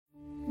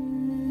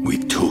We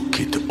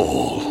took it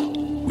all.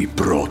 We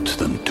brought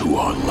them to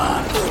our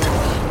land.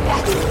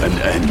 An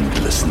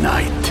endless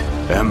night,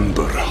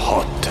 ember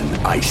hot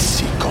and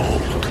icy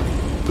cold.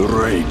 The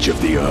rage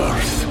of the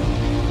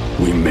earth.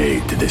 We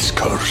made this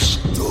curse.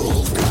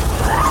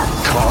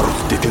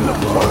 Carved it in the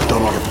blood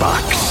on our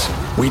backs.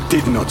 We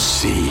did not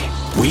see.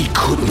 We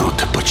could not,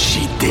 but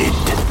she did.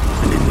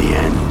 And in the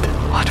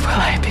end... What will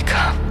I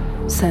become?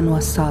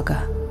 Senua's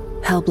Saga.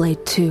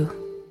 Hellblade 2.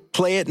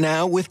 Play it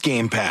now with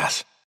Game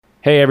Pass.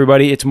 Hey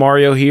everybody, it's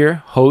Mario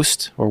here,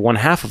 host, or one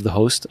half of the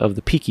host of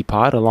the Peaky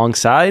Pod,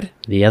 alongside...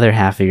 the other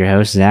half of your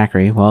host,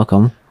 Zachary.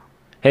 Welcome.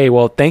 Hey,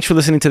 well, thanks for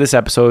listening to this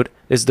episode.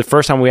 This is the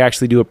first time we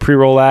actually do a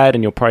pre-roll ad,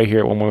 and you'll probably hear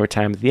it one more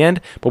time at the end.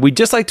 But we'd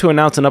just like to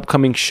announce an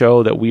upcoming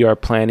show that we are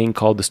planning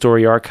called the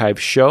Story Archive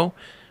Show.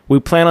 We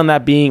plan on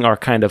that being our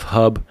kind of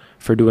hub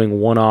for doing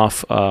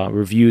one-off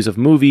reviews of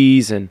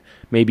movies and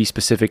maybe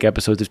specific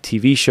episodes of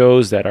TV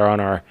shows that are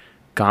on our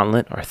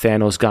gauntlet, our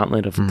Thanos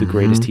gauntlet of the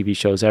greatest TV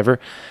shows ever.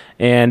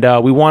 And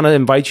we want to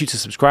invite you to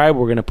subscribe.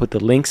 We're going to put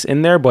the links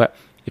in there, but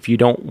if you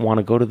don't want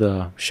to go to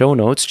the show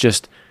notes,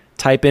 just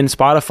type in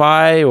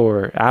Spotify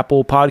or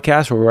Apple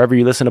Podcasts or wherever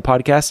you listen to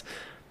podcasts,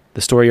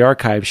 the Story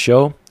Archive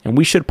Show, and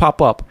we should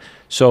pop up.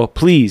 So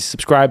please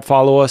subscribe,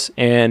 follow us,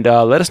 and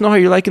let us know how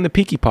you're liking the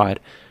Peaky Pod.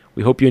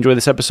 We hope you enjoy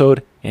this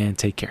episode, and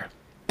take care.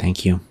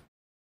 Thank you.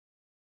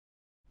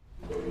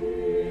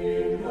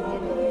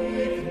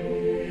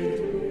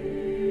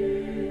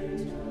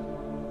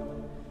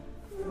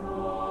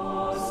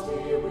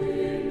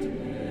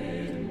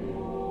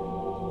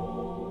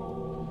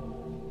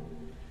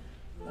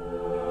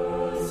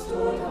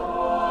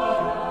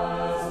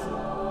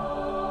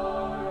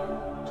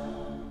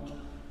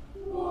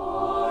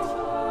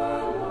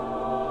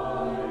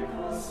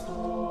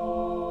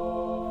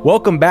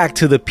 Welcome back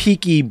to the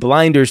Peaky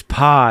Blinders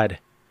Pod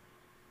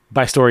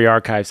by Story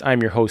Archives.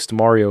 I'm your host,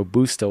 Mario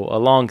Busto,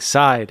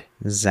 alongside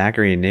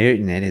Zachary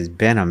Newton. It has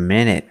been a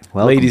minute.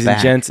 Welcome ladies back.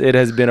 and gents, it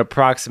has been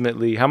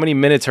approximately, how many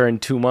minutes are in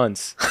 2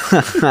 months?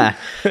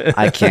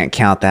 I can't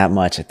count that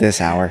much at this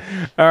hour.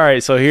 All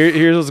right, so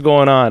here's what's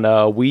going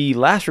on. We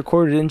last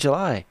recorded in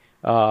July,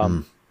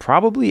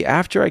 probably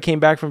after I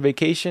came back from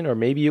vacation, or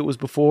maybe it was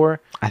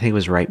before. I think it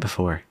was right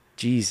before.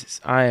 Jesus,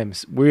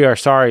 we are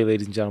sorry,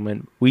 ladies and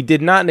gentlemen. We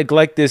did not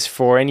neglect this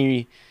for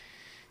any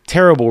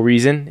terrible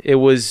reason. It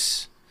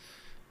was,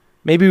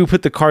 maybe we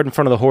put the cart in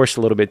front of the horse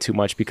a little bit too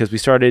much, because we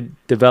started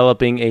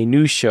developing a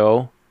new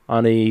show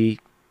on a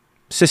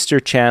sister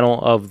channel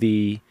of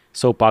the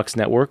Soapbox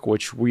Network,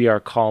 which we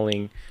are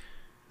calling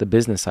The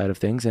Business Side of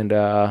Things. And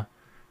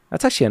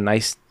that's actually a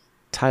nice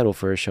title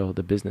for a show,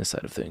 The Business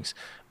Side of Things.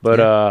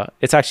 But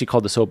it's actually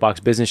called the Soapbox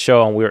Business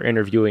Show, and we're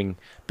interviewing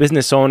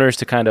business owners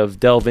to kind of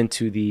delve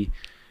into the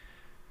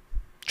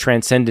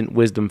transcendent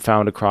wisdom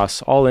found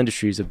across all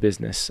industries of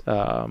business.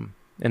 And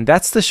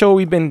that's the show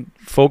we've been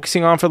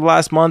focusing on for the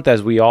last month,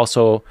 as we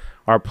also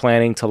are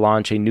planning to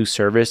launch a new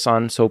service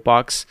on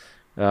Soapbox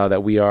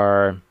that we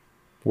are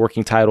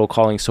working title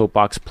calling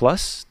Soapbox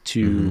Plus,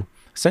 to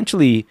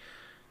essentially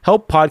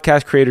help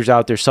podcast creators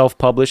out there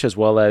self-publish, as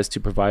well as to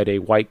provide a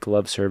white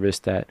glove service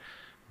that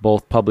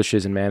both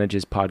publishes and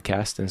manages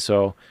podcasts. And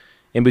so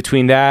in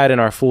between that and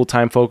our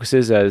full-time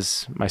focuses,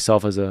 as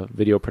myself as a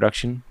video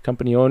production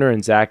company owner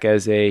and Zach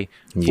as a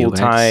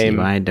full-time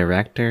UI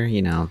director,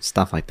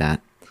 stuff like that.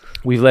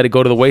 We've let it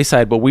go to the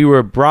wayside, but we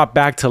were brought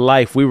back to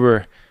life. We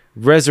were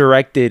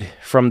resurrected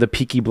from the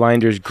Peaky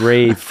Blinders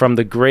grave, from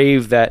the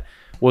grave that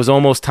was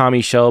almost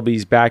Tommy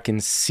Shelby's back in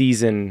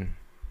the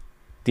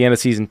end of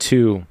season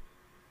 2.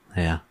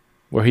 Yeah.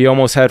 Where he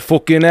almost had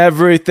fucking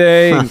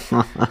everything.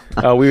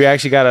 We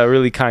actually got a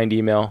really kind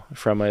email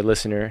from a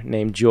listener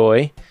named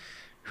Joy,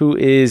 who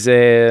is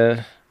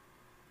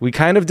we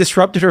kind of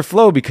disrupted her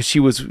flow because she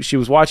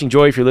was watching.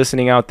 Joy, if you're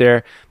listening out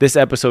there, this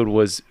episode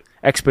was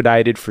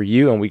expedited for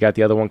you, and we got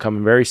the other one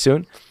coming very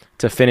soon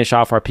to finish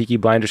off our Peaky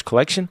Blinders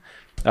collection,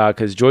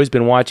 because Joy's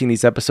been watching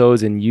these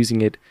episodes and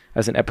using it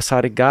as an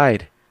episodic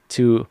guide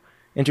to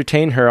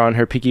entertain her on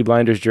her Peaky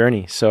Blinders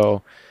journey.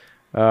 So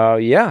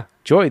yeah,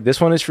 Joy, this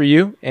one is for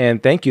you,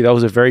 and thank you. That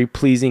was a very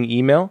pleasing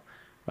email.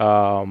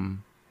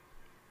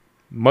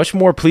 Much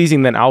more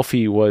pleasing than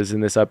Alfie was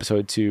in this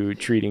episode to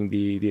treating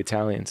the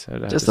Italians.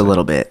 Just a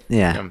little bit,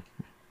 yeah.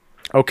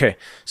 Okay,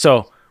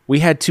 so we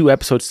had 2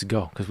 episodes to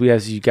go, because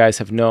as you guys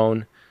have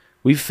known,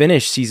 we've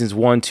finished seasons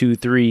 1, 2,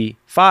 3,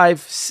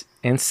 5,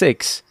 and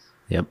 6.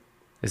 Yep.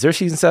 Is there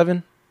season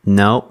 7?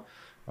 Nope.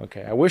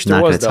 Okay, I wish there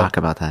Not was, going to talk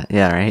about that.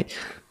 Yeah, right?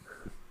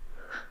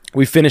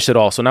 We finished it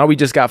all. So now we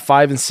just got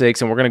 5 and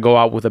 6, and we're going to go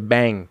out with a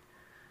bang.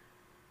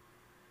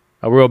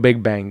 A real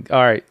big bang.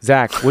 All right,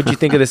 Zach, what'd you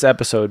think of this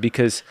episode?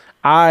 Because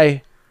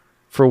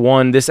for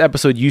one, this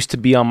episode used to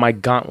be on my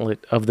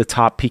gauntlet of the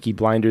top Peaky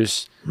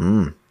Blinders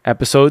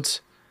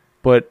episodes.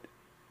 But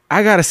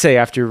I got to say,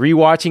 after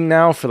rewatching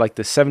now for like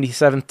the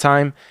 77th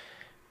time,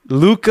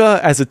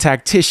 Luca as a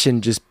tactician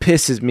just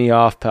pisses me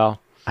off,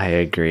 pal. I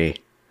agree.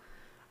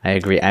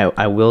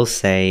 I will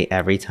say,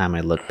 every time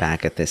I look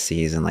back at this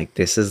season, like,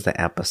 this is the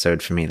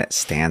episode for me that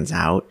stands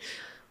out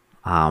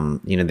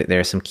There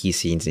are some key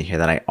scenes in here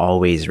that I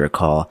always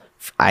recall.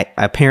 I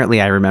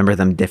remember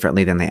them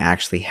differently than they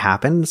actually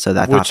happened, so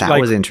I thought that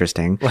was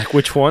interesting. Like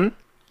which one?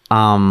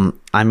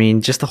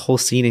 Just the whole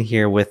scene in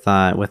here with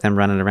them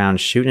running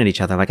around shooting at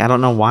each other. Like, I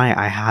don't know why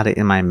I had it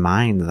in my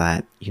mind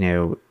that,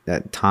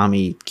 that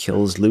Tommy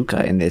kills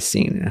Luca in this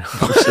scene.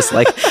 I was just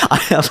like,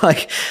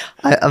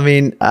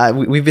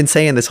 we've been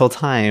saying this whole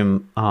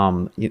time,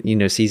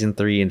 season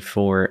 3 and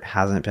 4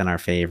 hasn't been our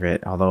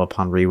favorite. Although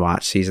upon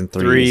rewatch, season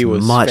 3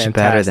 was much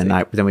fantastic.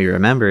 Better than we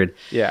remembered.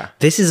 Yeah.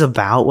 This is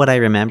about what I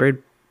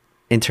remembered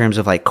in terms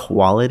of like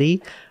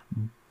quality.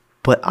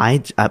 But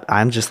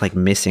I'm just like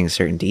missing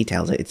certain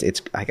details.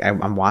 It's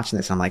I'm watching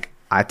this. I'm like,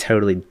 I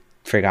totally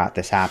forgot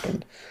this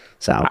happened.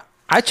 So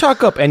I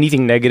chalk up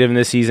anything negative in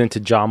this season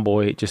to John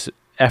Boy just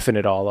effing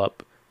it all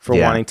up for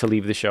wanting to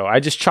leave the show. I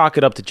just chalk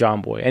it up to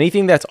John Boy.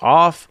 Anything that's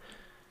off,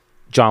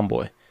 John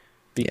Boy,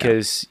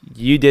 because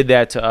you did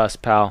that to us,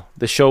 pal.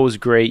 The show was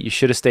great. You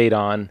should have stayed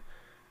on.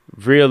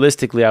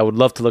 Realistically, I would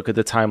love to look at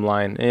the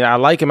timeline. And I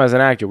like him as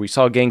an actor. We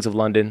saw Gangs of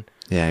London.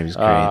 Yeah, he was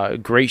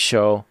great. Great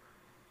show,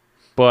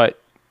 but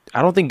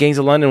I don't think Gangs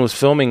of London was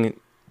filming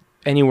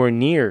anywhere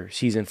near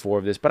season 4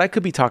 of this, but I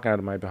could be talking out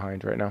of my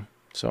behind right now.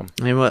 So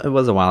it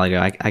was a while ago.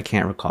 I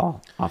can't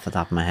recall off the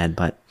top of my head,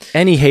 but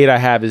any hate I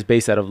have is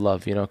based out of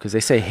love, because they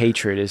say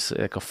hatred is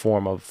like a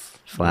form of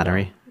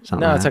flattery.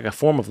 No, it's like a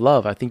form of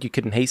love. I think you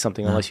couldn't hate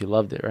something unless you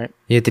loved it, right?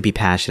 You have to be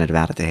passionate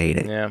about it to hate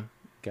it. Yeah,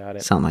 got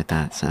it. Something like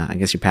that. So I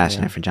guess you're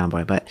passionate for John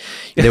Boy, but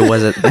there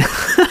was a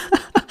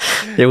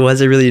there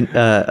was a really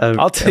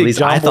I'll take at least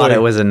John I Boy. thought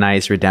it was a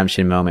nice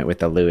redemption moment with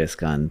the Lewis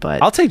gun,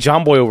 but I'll take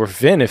John Boy over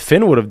Finn. If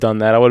Finn would have done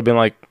that, I would have been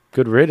like,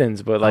 good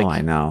riddance. But like,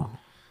 I know.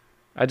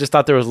 I just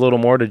thought there was a little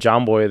more to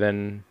John Boy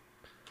than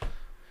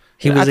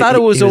he was.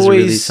 It was always a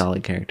really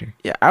solid character.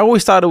 Yeah, I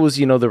always thought it was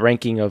the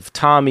ranking of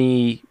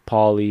Tommy,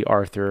 Paulie,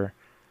 Arthur,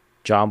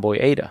 John Boy,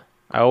 Ada.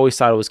 I always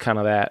thought it was kind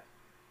of that.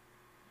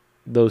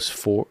 Those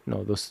 5.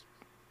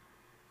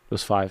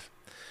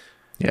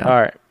 Yeah. All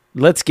right,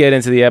 let's get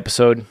into the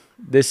episode.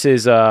 This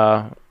is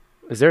there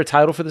a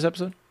title for this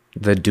episode?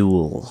 The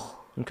Duel.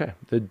 Okay,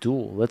 The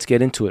Duel. Let's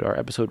get into it. Our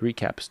episode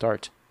recap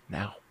starts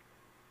now.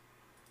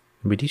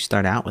 We do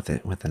start out with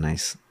a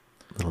nice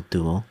little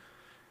duel.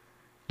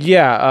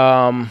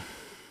 Yeah,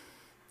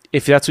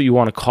 if that's what you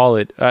want to call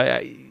it.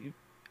 I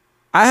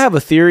have a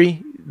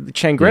theory.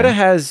 Changretta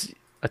has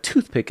a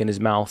toothpick in his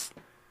mouth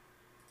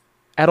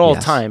at all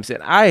times,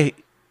 and I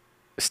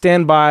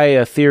stand by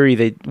a theory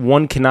that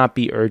one cannot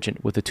be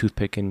urgent with a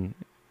toothpick in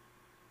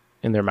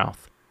their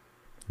mouth.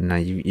 No,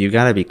 you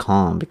got to be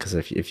calm, because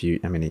if you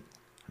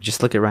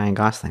just look at Ryan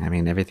Gosling. I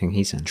mean, everything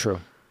he's in.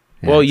 True.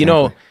 Yeah, well,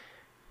 exactly.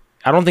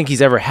 I don't think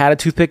he's ever had a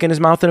toothpick in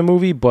his mouth in a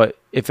movie, but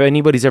if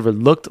anybody's ever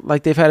looked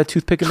like they've had a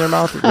toothpick in their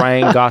mouth,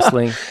 Ryan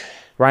Gosling.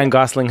 Ryan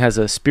Gosling has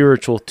a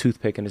spiritual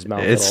toothpick in his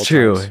mouth. It's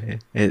true.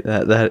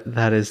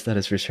 That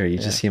is for sure. You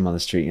just see him on the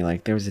street, and you're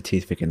like, there was a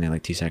toothpick in there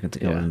like 2 seconds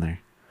ago in there.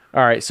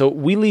 All right, so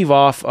we leave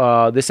off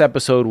this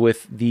episode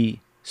with the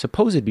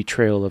supposed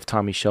betrayal of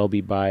Tommy Shelby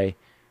by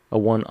a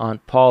one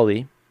Aunt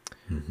Polly,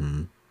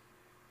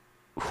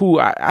 who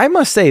I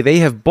must say, they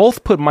have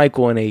both put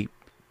Michael in a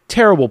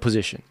terrible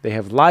position. They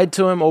have lied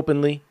to him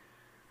openly.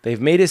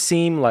 They've made it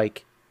seem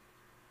like,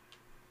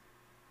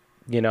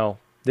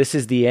 this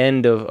is the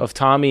end of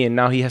Tommy, and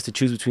now he has to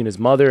choose between his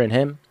mother and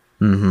him.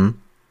 Mm-hmm.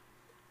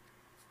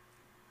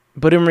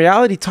 But in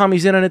reality,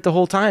 Tommy's in on it the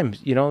whole time,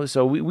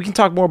 so we can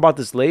talk more about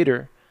this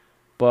later.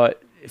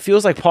 But it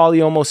feels like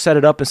Paulie almost set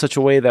it up in such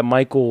a way that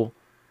Michael,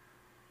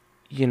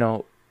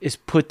 is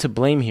put to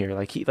blame here.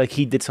 Like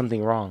he did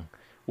something wrong,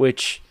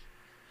 which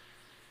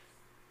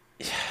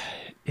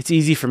it's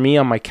easy for me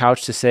on my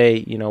couch to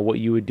say, what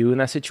you would do in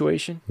that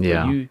situation.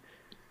 Yeah.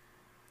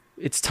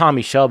 It's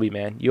Tommy Shelby,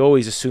 man. You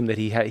always assume that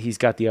he's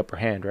got the upper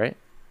hand, right?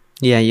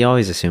 Yeah, you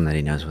always assume that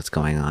he knows what's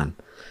going on.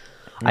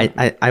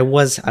 I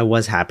was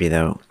happy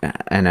though,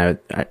 and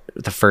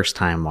the first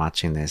time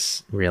watching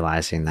this,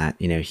 realizing that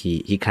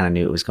he kind of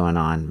knew what was going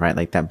on, right?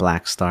 Like that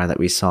black star that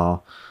we saw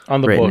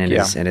on the written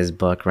book, in his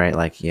book, right?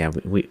 Like,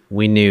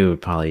 we knew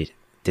probably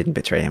didn't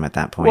betray him at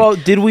that point. Well,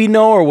 did we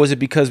know, or was it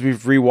because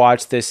we've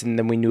rewatched this and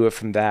then we knew it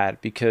from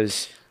that?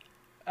 Because,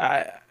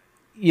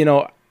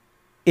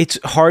 it's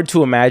hard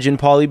to imagine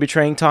Paulie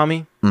betraying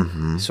Tommy.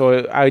 Mm-hmm.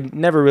 So I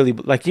never really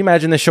you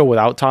imagine the show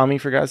without Tommy,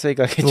 for God's sake.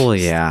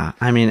 Yeah.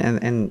 I mean,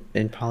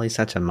 and Paulie's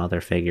such a mother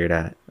figure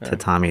to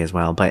Tommy as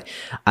well. But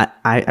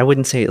I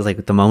wouldn't say it was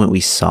like the moment we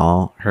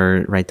saw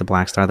her write the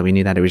black star that we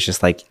knew that. It was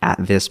just like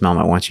at this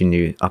moment, once you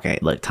knew, okay,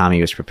 look,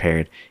 Tommy was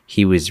prepared.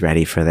 He was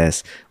ready for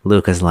this.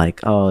 Luca's like,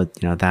 oh,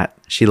 that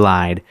she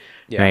lied,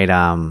 right?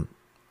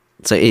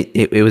 So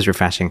it was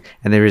refreshing.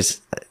 And there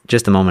was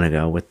just a moment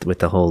ago with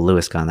the whole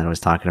Lewis gun that I was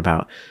talking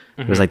about.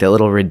 It was like that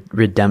little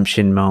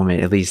redemption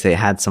moment. At least they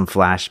had some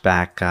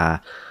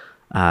flashback,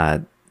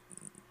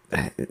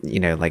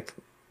 like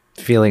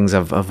feelings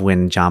of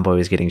when John Boy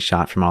was getting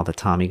shot from all the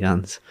Tommy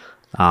guns.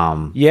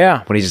 When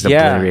he just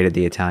obliterated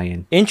the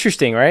Italian.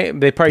 Interesting, right?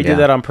 They probably did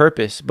that on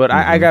purpose. But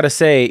I got to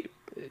say,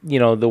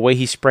 the way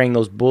he's spraying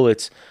those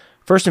bullets,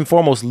 first and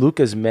foremost,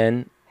 Luca's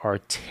men are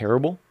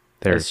terrible.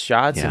 There's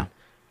shots. Yeah. And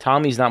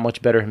Tommy's not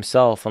much better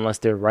himself unless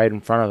they're right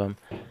in front of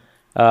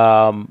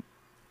him.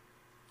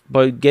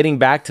 But getting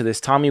back to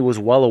this, Tommy was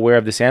well aware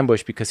of this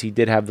ambush because he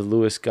did have the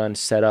Lewis gun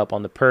set up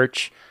on the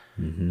perch.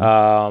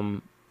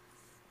 And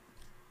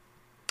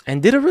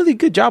did a really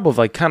good job of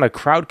like kind of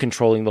crowd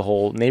controlling the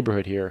whole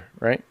neighborhood here,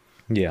 right?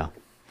 Yeah.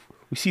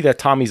 We see that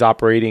Tommy's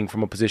operating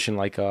from a position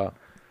like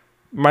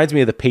reminds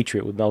me of The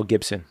Patriot with Mel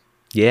Gibson.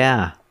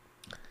 Yeah.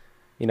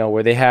 You know,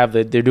 where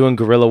they're doing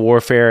guerrilla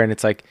warfare, and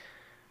it's like,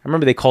 I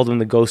remember they called him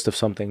the ghost of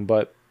something,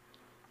 but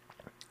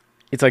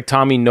it's like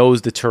Tommy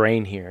knows the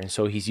terrain here, and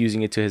so he's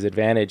using it to his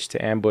advantage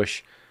to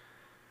ambush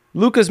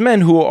Luca's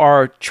men, who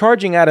are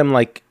charging at him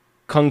like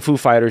kung fu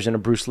fighters in a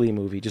Bruce Lee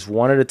movie, just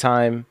one at a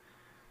time,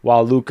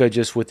 while Luca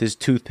just with his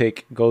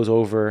toothpick goes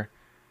over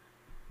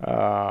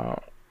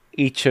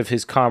each of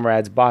his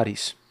comrades'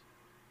 bodies.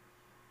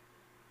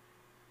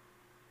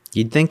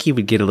 You'd think he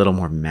would get a little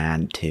more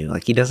mad too.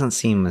 Like, he doesn't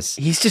seem as...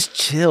 He's just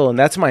chill, and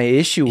that's my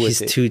issue with it.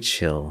 He's too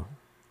chill.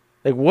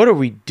 Like, what are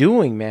we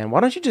doing, man? Why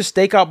don't you just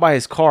stake out by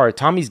his car?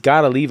 Tommy's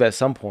got to leave at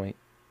some point.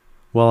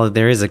 Well,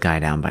 there is a guy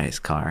down by his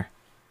car.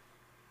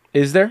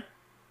 Is there?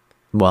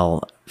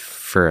 Well,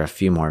 for a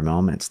few more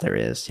moments, there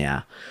is,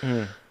 yeah.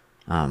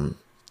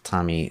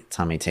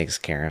 Tommy takes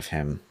care of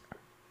him.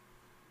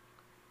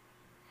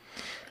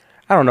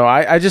 I don't know.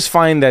 I just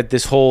find that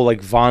this whole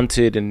like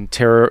vaunted and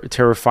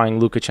terrifying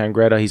Luca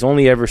Changretta, he's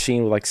only ever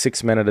seen with like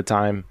 6 men at a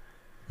time.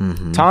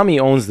 Tommy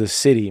owns the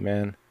city,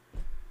 man.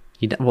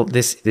 Well,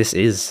 this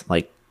is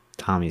like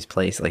Tommy's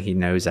place. Like, he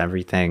knows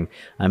everything.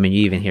 I mean,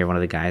 you even hear one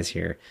of the guys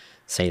here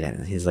say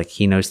that. He's like,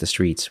 he knows the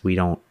streets. We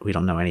don't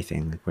know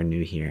anything. Like, we're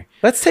new here.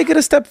 Let's take it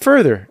a step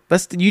further.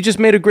 You just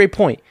made a great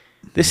point.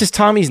 This is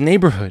Tommy's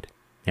neighborhood.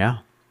 Yeah.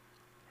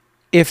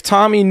 If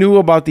Tommy knew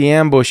about the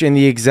ambush in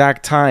the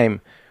exact time,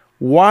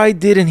 why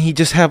didn't he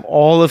just have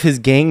all of his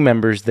gang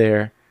members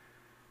there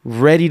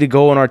ready to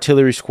go on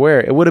Artillery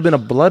Square? It would have been a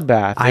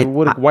bloodbath. It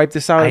would have wiped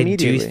this out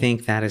immediately. I do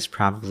think that is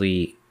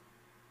probably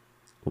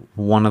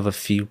one of the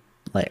few,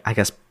 like, I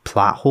guess,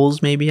 plot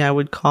holes, maybe I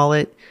would call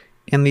it.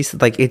 And these,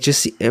 like,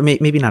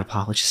 maybe not a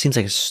plot hole. It just seems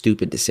like a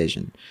stupid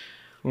decision.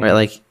 Right?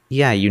 Like,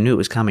 yeah, you knew it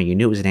was coming. You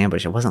knew it was an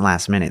ambush. It wasn't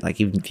last minute. Like,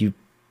 you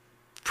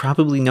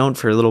probably known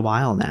for a little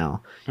while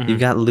now. You've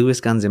got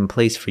Lewis guns in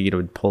place for you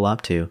to pull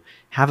up to.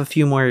 Have a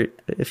few more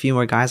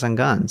guys on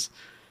guns.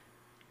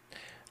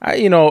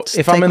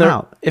 If I'm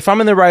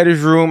in the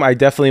writer's room, I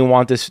definitely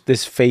want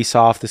this face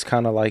off, this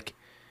kind of like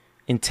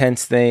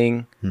intense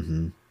thing.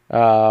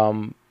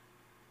 But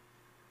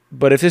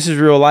if this is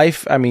real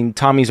life, I mean,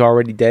 Tommy's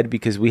already dead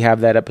because we have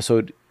that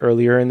episode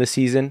earlier in the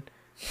season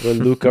where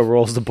Luca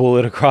rolls the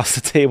bullet across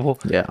the table.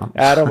 Yeah,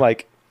 Adam,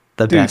 like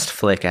the best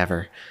flick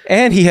ever.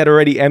 And he had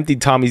already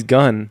emptied Tommy's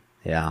gun.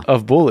 Yeah.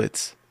 Of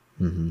bullets.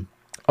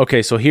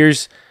 Okay, so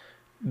here's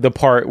the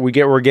part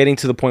we're getting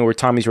to the point where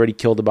Tommy's already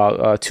killed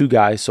about 2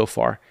 guys so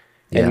far,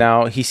 and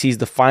now he sees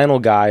the final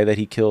guy that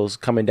he kills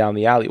coming down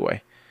the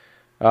alleyway.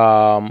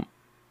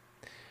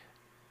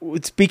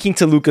 Speaking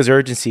to Luca's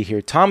urgency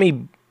here,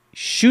 Tommy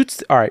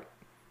shoots. All right,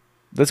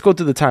 let's go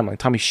to the timeline.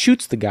 Tommy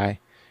shoots the guy,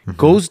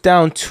 goes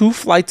down 2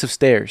 flights of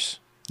stairs,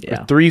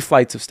 or 3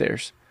 flights of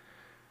stairs.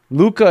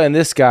 Luca and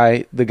this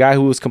guy, the guy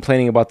who was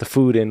complaining about the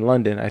food in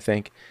London, I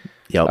think,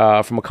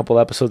 from a couple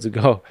episodes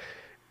ago,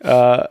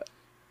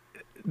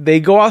 they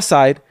go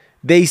outside.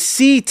 They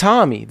see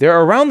Tommy.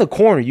 They're around the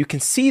corner. You can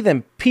see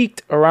them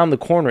peeked around the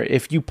corner.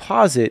 If you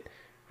pause it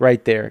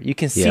right there, you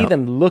can see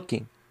them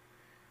looking.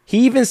 He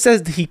even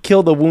says that he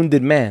killed a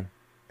wounded man.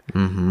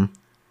 And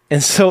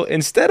so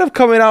instead of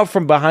coming out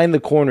from behind the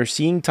corner,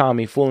 seeing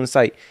Tommy full in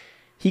sight,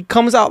 he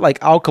comes out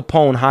like Al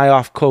Capone, high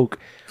off coke,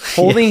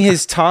 holding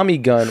his Tommy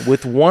gun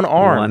with one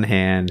arm. One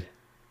hand.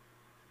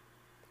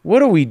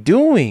 What are we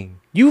doing?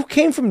 You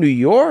came from New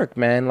York,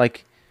 man.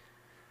 Like,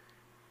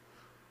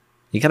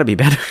 you gotta be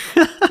better.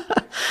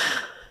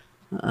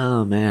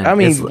 Oh, man. I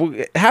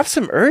mean, have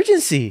some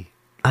urgency.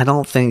 I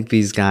don't think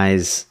these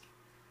guys...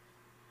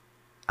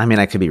 I mean,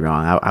 I could be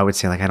wrong. I would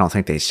say, like, I don't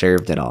think they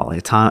served at all.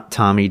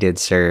 Tommy did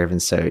serve,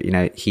 and so,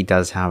 he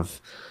does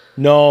have...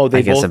 No,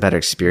 I guess a better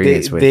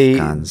experience with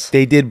guns.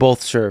 They did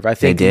both serve. I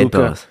think they did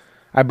both.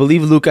 I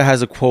believe Luca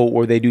has a quote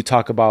where they do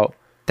talk about.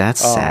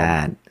 That's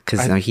sad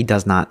because he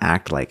does not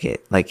act like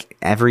it. Like,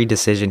 every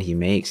decision he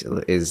makes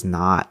is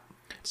not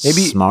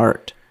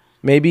smart.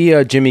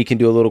 Maybe Jimmy can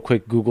do a little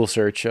quick Google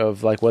search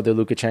of like whether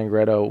Luca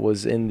Changretta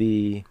was in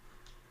the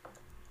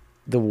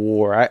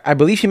war. I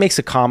believe he makes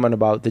a comment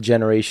about the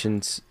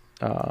generations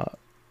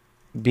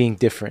being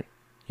different.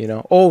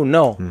 Oh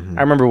no,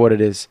 I remember what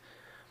it is.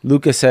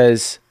 Luca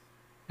says,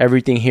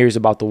 "Everything here is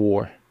about the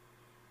war."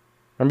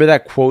 Remember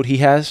that quote he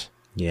has?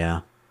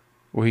 Yeah.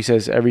 Where he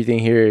says everything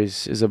here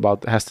has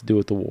to do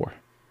with the war.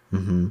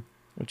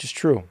 Which is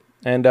true.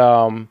 And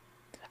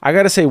I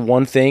gotta say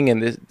one thing,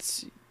 and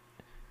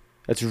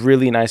that's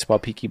really nice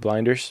about Peaky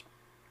Blinders.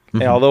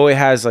 And although it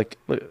has like,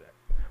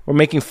 we're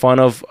making fun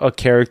of a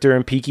character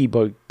in Peaky,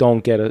 but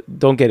don't get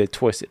it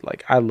twisted.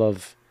 Like, I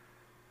love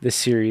this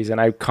series, and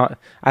I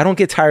don't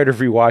get tired of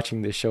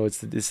rewatching this show. It's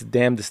the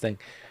damnedest thing,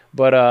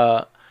 but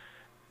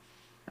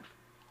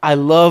I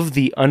love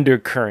the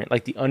undercurrent,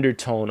 like the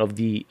undertone of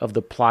the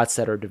plots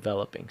that are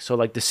developing. So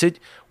like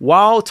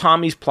while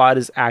Tommy's plot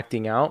is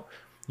acting out,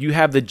 you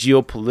have the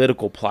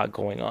geopolitical plot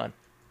going on,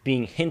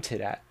 being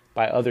hinted at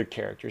by other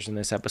characters in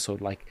this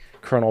episode, like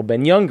Colonel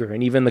Ben Younger,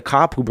 and even the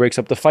cop who breaks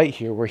up the fight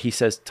here, where he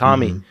says,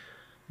 Tommy,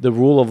 the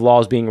rule of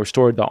law is being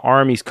restored. The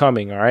army's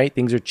coming. All right.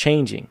 Things are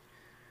changing,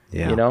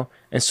 you know?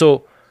 And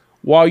so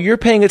while you're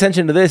paying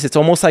attention to this, it's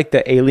almost like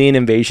the alien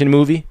invasion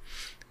movie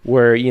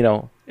where, you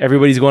know,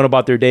 everybody's going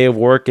about their day of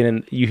work,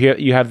 and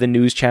you have the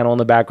news channel in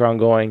the background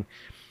going,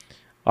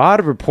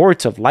 odd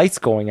reports of lights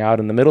going out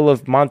in the middle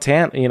of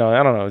Montana, you know,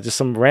 I don't know, just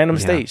some random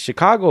state.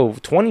 Chicago,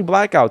 20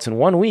 blackouts in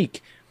 1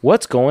 week.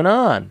 What's going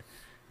on?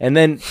 And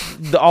then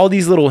all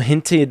these little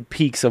hinted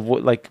peaks of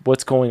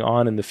what's going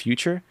on in the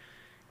future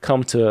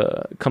come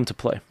to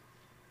play.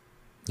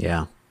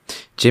 Yeah.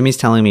 Jimmy's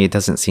telling me it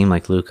doesn't seem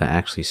like Luca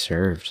actually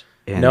served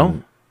in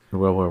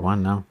World War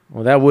One. No.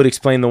 Well, that would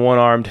explain the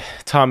one-armed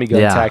Tommy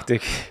gun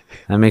tactic.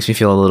 That makes me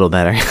feel a little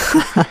better.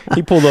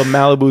 He pulled up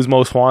Malibu's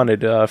Most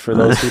Wanted, for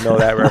those who know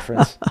that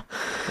reference.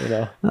 You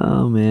know.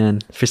 Oh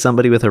man, for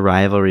somebody with a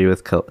rivalry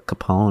with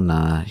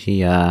Capone,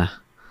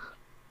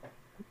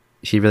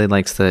 he really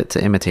likes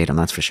to imitate him.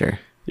 That's for sure.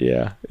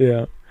 Yeah.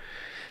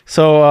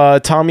 So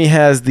Tommy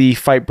has the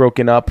fight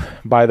broken up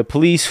by the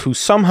police, who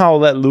somehow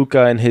let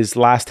Luca and his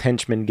last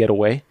henchman get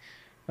away.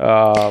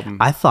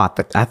 I thought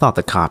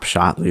the cop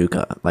shot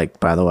Luca. Like,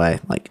 by the way,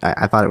 like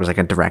I thought it was like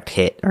a direct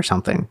hit or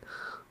something.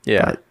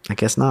 Yeah, but I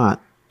guess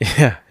not.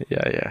 Yeah.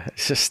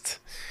 It's just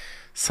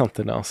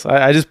something else.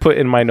 I just put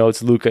in my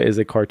notes, Luca is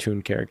a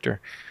cartoon character.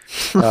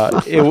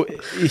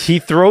 He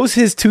throws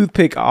his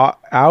toothpick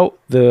out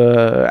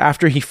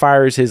after he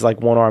fires his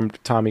like one-armed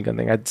Tommy gun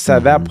thing. It's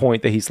at that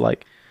point that he's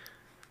like,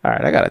 all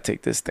right, I gotta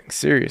take this thing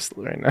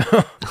seriously right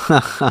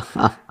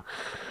now.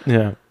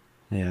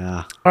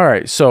 Yeah. All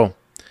right, so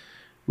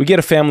we get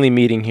a family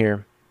meeting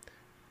here,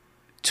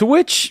 to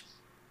which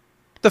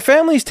the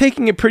family's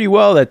taking it pretty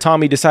well that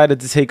Tommy decided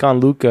to take on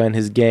Luca and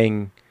his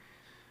gang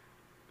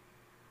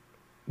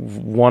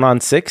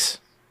 1-on-6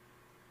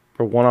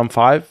 or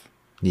 1-on-5.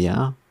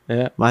 Yeah.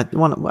 Yeah. I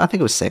think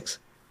it was 6.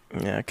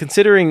 Yeah.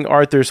 Considering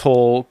Arthur's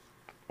whole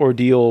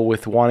ordeal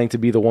with wanting to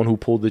be the one who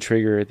pulled the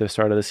trigger at the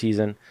start of the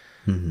season,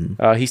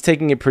 he's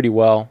taking it pretty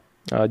well.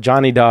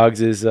 Johnny Dogs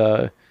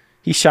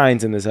he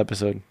shines in this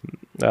episode.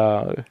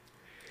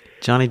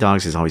 Johnny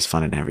Dogs is always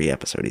fun in every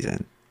episode he's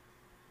in.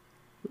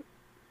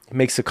 He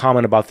makes a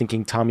comment about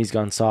thinking Tommy's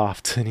gone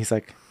soft, and he's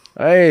like,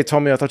 "Hey,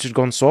 Tommy, I thought you'd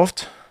gone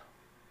soft."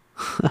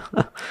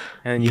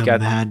 And you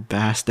mad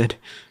bastard.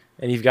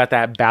 And you've got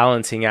that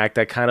balancing act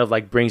that kind of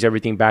like brings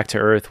everything back to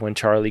earth when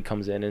Charlie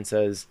comes in and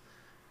says,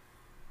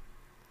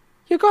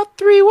 "You got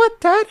 3 what,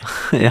 Dad?"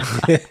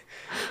 Yeah.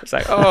 It's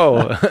like,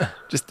 oh,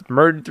 just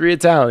murdered 3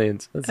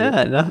 Italians. That's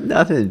it.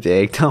 Nothing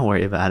big. Don't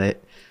worry about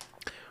it.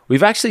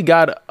 We've actually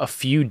got a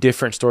few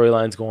different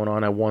storylines going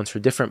on at once, for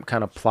different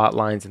kind of plot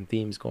lines and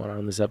themes going on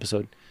in this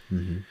episode.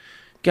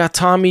 Got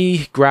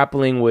Tommy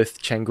grappling with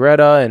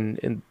Changretta, and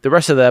in the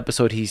rest of the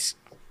episode, he's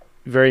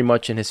very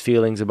much in his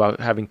feelings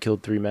about having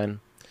killed 3 men.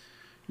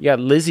 You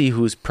got Lizzie,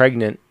 who's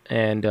pregnant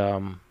and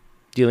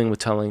dealing with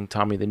telling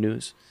Tommy the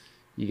news.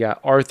 You got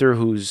Arthur,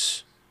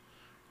 who's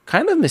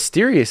kind of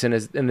mysterious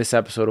in this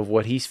episode of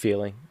what he's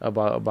feeling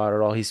about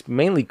it all. He's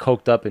mainly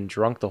coked up and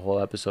drunk the whole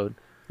episode.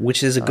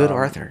 Which is a good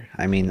Arthur.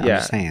 I mean, I'm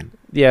just saying.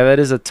 Yeah, that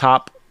is a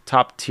top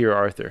tier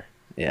Arthur.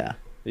 Yeah.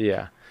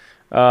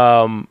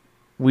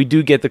 We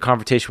do get the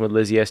confrontation with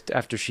Lizzie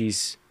after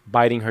she's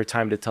biding her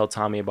time to tell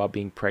Tommy about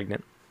being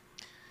pregnant.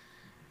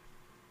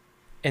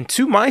 And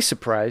to my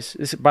surprise,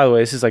 by the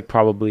way, this is like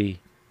probably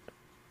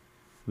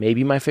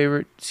maybe my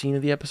favorite scene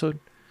of the episode.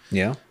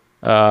 Yeah.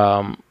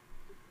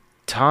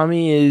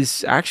 Tommy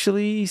is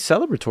actually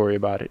celebratory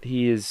about it.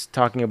 He is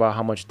talking about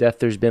how much death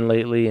there's been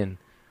lately, and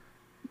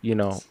you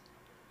know,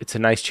 it's a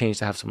nice change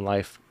to have some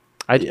life.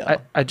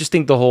 I just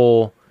think the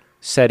whole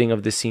setting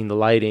of the scene, the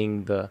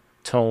lighting, the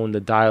tone, the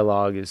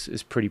dialogue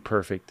is pretty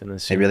perfect in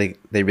this scene.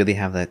 They really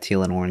have that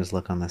teal and orange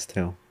look on this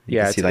too. You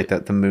can see like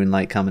the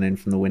moonlight coming in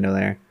from the window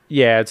there.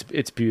 Yeah,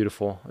 it's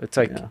beautiful. It's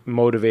like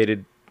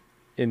motivated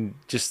and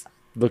just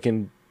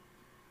looking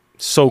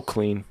so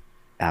clean.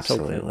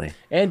 Absolutely. So clean.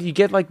 And you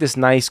get like this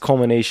nice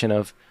culmination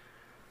of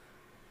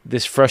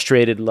this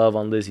frustrated love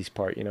on Lizzie's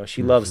part. You know,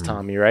 she loves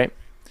Tommy, right?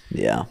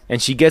 Yeah.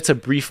 And she gets a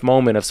brief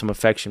moment of some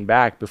affection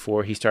back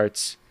before he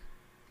starts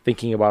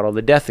thinking about all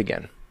the death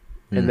again.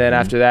 And then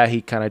after that,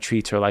 he kind of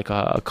treats her like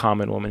a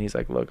common woman. He's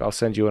like, look, I'll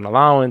send you an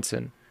allowance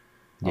and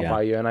I'll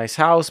buy you a nice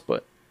house.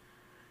 But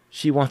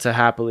she wants a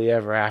happily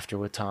ever after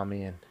with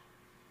Tommy. And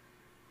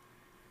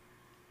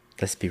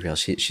let's be real.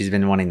 She's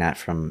been wanting that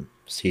from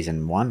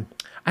season 1.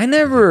 I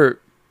never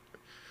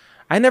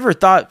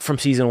thought from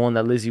season 1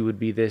 that Lizzie would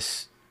be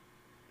this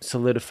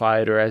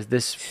solidified or as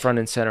this front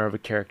and center of a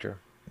character.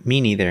 Me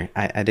neither.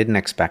 I didn't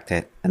expect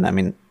it. And I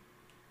mean,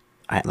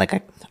 I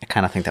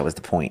kind of think that was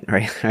the point,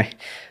 right? Right.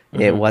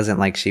 It wasn't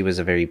like she was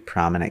a very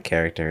prominent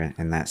character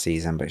in that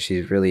season, but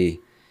she's really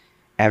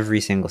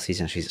every single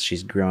season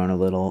she's grown a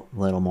little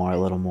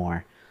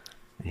more,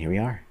 and here we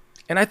are.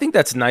 And I think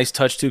that's a nice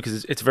touch too,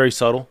 because it's very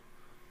subtle.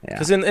 Yeah.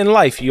 Because in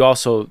life, you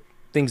also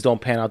things don't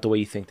pan out the way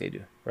you think they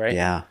do, right?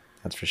 Yeah,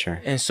 that's for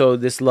sure. And so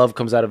this love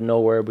comes out of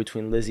nowhere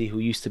between Lizzie, who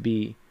used to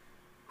be,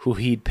 who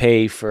he'd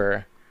pay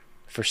for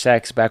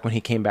sex back when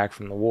he came back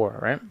from the war,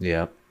 right?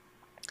 Yep.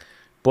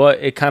 But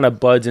it kind of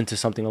buds into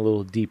something a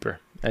little deeper,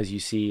 as you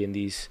see in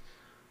these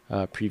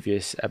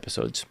previous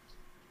episodes.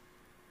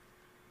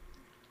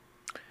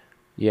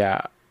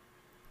 Yeah.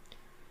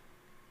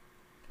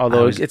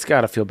 Although it's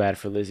got to feel bad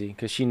for Lizzie,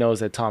 because she knows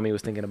that Tommy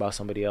was thinking about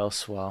somebody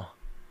else while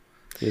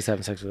he was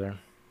having sex with her.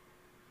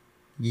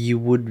 You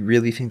would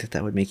really think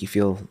that would make you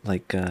feel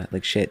like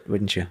shit,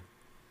 wouldn't you?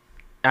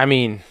 I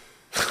mean,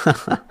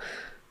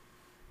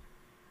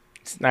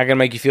 it's not gonna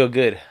make you feel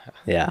good.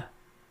 Yeah.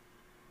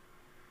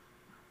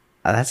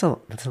 That's a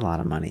lot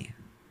of money.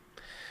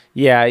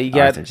 Yeah, you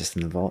got Arthur just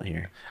in the vault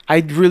here. I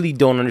really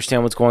don't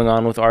understand what's going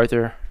on with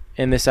Arthur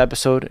in this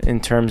episode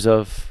in terms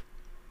of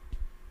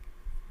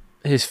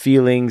his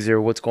feelings or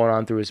what's going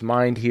on through his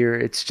mind here.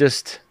 It's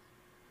just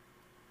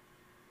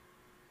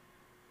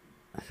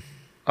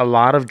a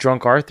lot of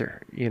drunk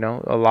Arthur,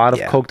 a lot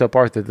of coked up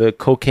Arthur. The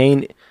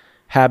cocaine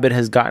habit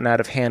has gotten out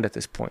of hand at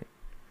this point.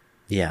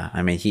 Yeah,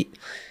 I mean,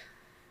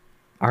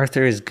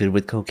 Arthur is good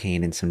with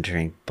cocaine and some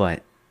drink,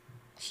 but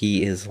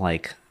he is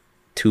like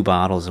 2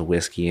 bottles of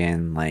whiskey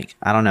in, like,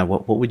 I don't know,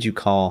 what would you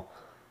call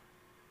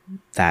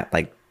that,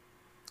 like,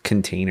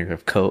 container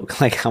of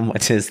Coke? Like, how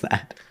much is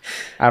that?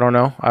 I don't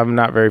know. I'm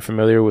not very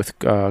familiar with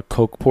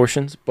Coke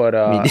portions, but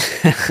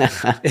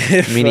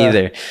me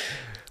neither.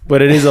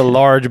 But it is a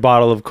large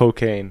bottle of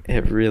cocaine.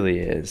 It really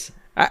is.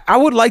 I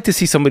would like to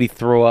see somebody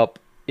throw up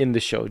in the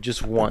show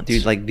just once,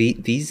 dude. Like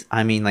these,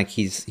 I mean, like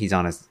he's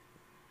on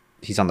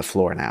the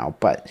floor now,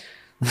 but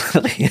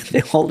they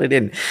hold it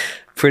in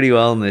pretty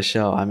well in the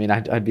show. I mean,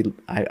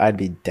 I'd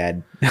be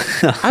dead.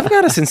 I've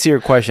got a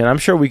sincere question. I'm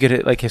sure we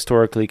could like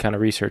historically kind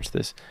of research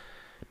this.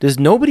 Does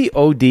nobody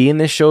OD in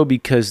this show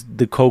because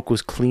the Coke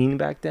was clean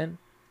back then?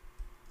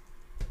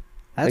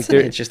 That's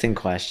an interesting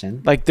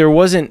question. Like there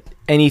wasn't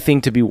anything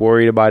to be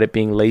worried about it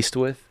being laced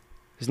with.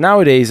 Because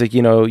nowadays, like,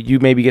 you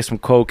maybe get some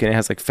Coke and it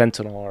has like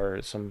fentanyl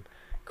or some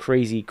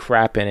crazy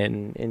crap in it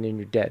and then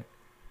you're dead,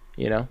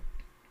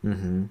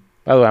 Mm-hmm.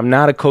 By the way, I'm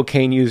not a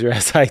cocaine user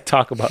as I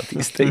talk about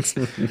these things,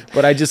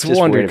 but I just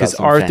wonder because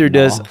Arthur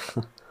does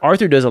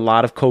a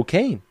lot of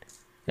cocaine.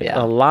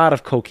 A lot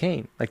of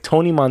cocaine, like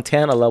Tony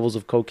Montana levels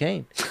of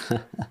cocaine.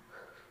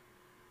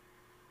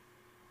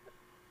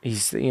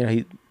 He's,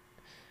 I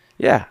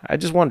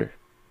just wonder.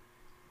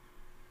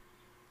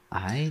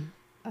 I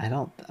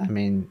don't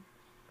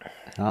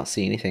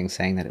see anything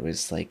saying that it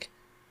was like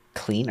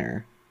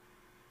cleaner.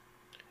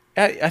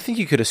 I think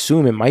you could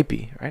assume it might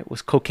be, right?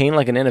 Was cocaine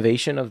like an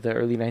innovation of the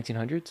early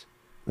 1900s?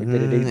 Like,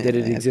 did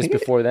it exist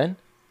before then?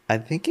 I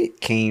think it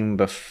came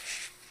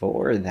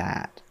before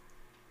that.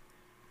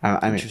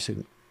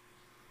 Interesting.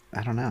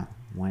 I don't know.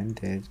 When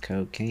did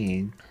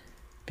cocaine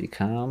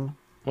become?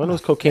 When was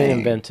cocaine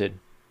invented?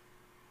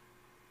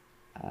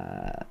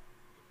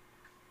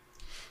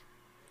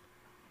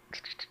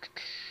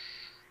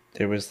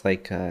 There was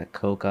like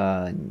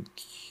coca and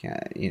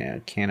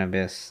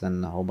cannabis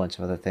and a whole bunch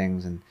of other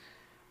things and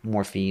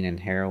morphine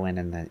and heroin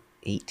in the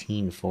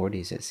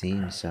 1840s, it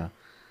seems. So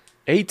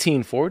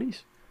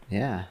 1840s?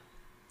 Yeah.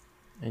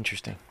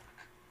 Interesting.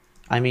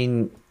 I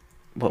mean,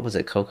 what was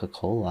it?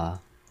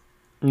 Coca-Cola?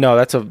 No,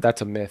 that's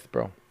a myth,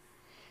 bro.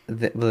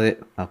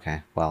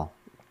 Okay, well,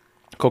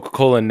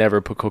 Coca-Cola never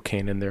put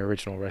cocaine in their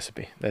original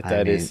recipe.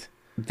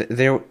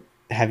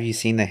 Have you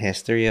seen the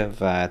history of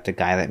the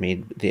guy that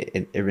made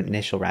the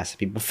initial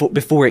recipe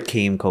before it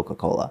came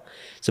Coca-Cola?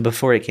 So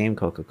before it came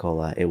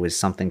Coca-Cola, it was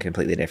something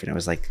completely different. It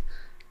was like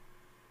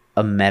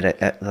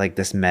like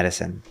this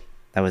medicine.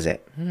 That was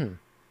it. And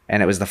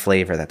it was the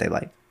flavor that they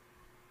liked.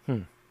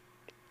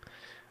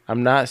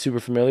 I'm not super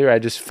familiar. I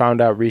just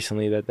found out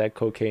recently that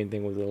cocaine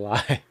thing was a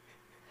lie.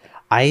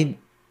 I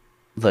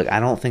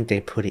don't think they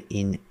put it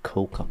in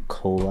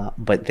Coca-Cola,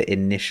 but the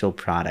initial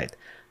product.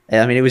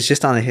 I mean, it was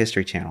just on the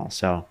History Channel,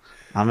 so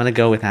I'm going to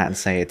go with that and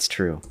say it's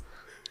true.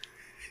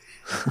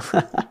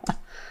 All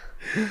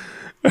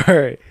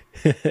right.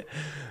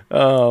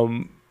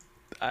 All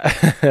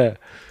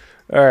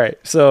right.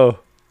 So,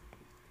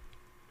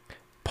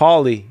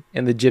 Paulie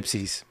and the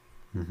gypsies.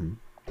 Mm-hmm.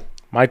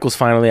 Michael's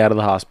finally out of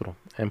the hospital,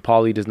 and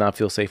Paulie does not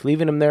feel safe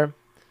leaving him there.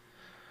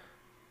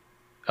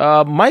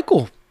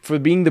 Michael, for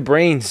being the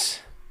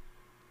brains,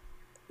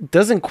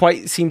 doesn't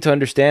quite seem to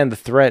understand the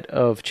threat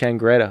of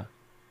Changreta,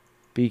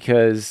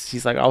 because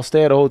he's like, I'll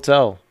stay at a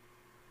hotel,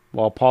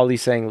 while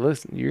Paulie's saying,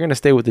 listen, you're going to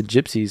stay with the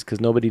gypsies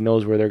because nobody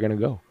knows where they're going to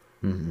go.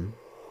 Mm-hmm.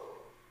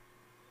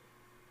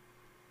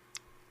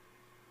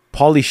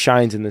 Paulie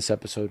shines in this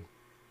episode.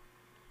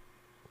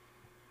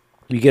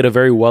 We get a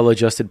very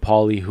well-adjusted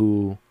Paulie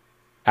who,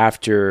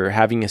 after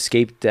having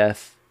escaped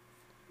death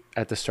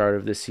at the start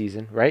of this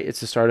season, right? It's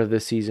the start of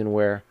this season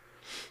where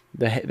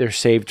they're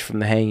saved from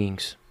the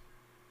hangings.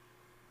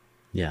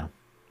 Yeah.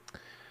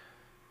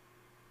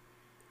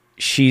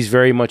 She's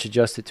very much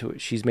adjusted to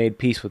it. She's made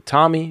peace with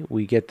Tommy.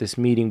 We get this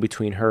meeting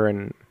between her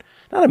and,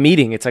 not a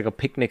meeting, it's like a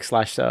picnic /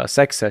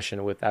 sex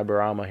session with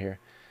Aburama here.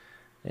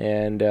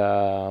 And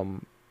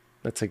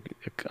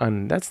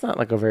that's not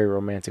like a very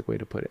romantic way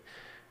to put it.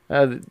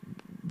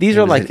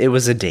 It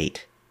was a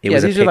date. It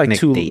was a picnic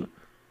date.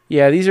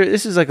 Yeah,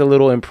 this is like a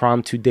little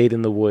impromptu date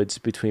in the woods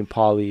between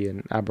Polly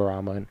and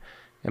Aburama,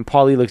 and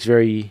Polly looks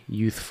very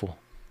youthful.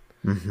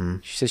 Mm-hmm.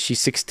 She says she's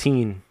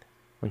 16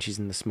 when she's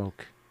in the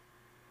smoke.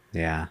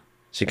 Yeah,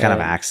 she kind of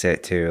acts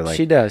it too. Like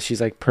she does.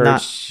 She's like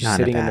perched, not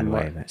sitting in a in the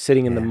bad mud, way, but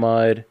sitting in the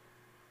mud.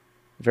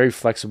 Very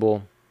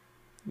flexible.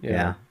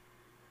 Yeah.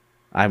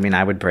 I mean,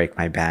 I would break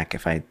my back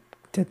if I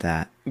did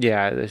that.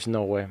 Yeah, there's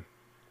no way.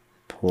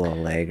 Pull a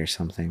leg or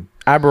something.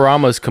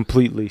 Aburama's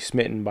completely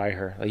smitten by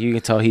her. Like you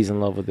can tell he's in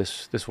love with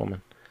this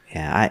woman.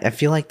 Yeah, I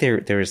feel like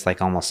there was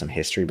like almost some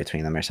history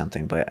between them or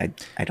something, but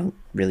I don't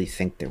really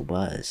think there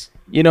was.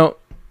 You know,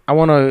 I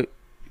want to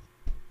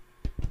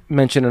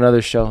mention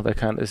another show that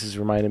this is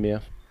reminding me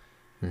of.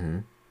 Mm-hmm.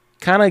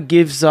 Kind of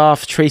gives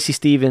off Tracy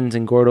Stevens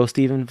and Gordo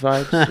Stevens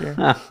vibes here. You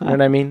know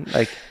what I mean?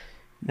 Like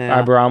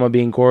Aburama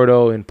being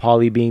Gordo and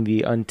Polly being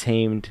the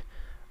untamed,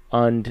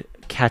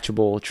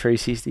 uncatchable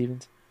Tracy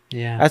Stevens.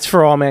 Yeah. That's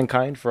For All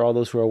Mankind, for all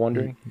those who are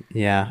wondering.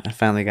 Yeah, I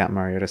finally got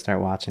Mario to start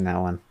watching that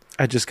one.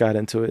 I just got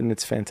into it and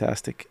it's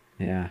fantastic.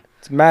 Yeah.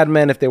 It's Mad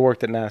Men if they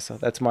worked at NASA.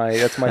 That's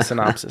my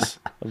synopsis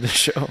of the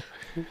show.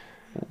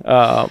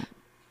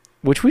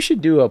 Which we should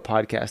do a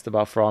podcast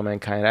about For All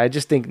Mankind. I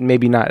just think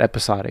maybe not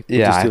episodic.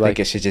 Yeah, just I think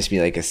it should just be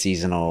like a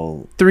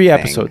seasonal 3 thing.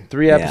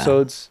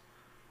 episodes.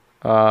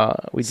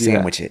 We do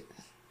sandwich it.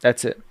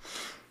 That's it.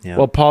 Yep.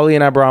 Well, Polly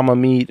and Aburama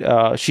meet.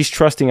 She's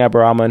trusting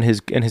Aburama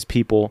and his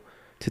people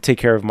to take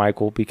care of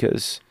Michael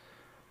because,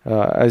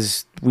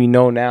 as we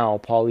know now,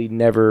 Polly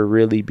never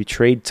really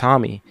betrayed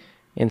Tommy.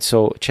 And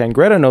so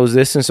Changreta knows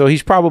this, and so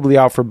he's probably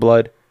out for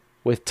blood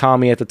with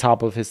Tommy at the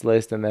top of his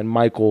list and then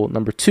Michael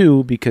number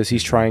 2 because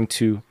he's trying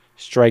to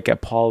strike at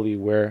Polly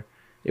where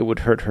it would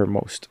hurt her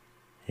most.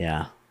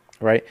 Yeah.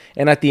 Right?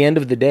 And at the end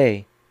of the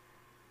day,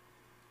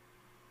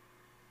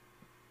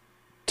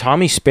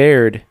 Tommy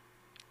spared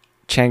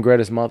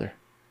Changreta's mother.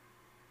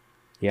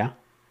 Yeah.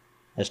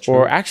 That's true.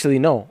 Or actually,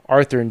 no,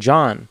 Arthur and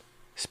John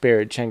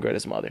spared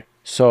Changreta's mother.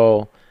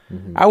 So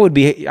I would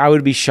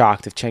be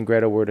shocked if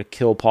Changreta were to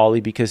kill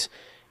Polly because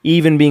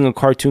even being a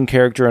cartoon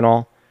character and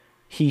all,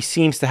 he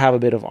seems to have a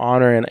bit of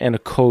honor and a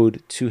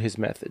code to his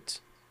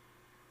methods.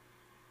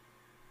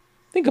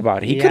 Think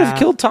about it. He could have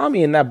killed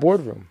Tommy in that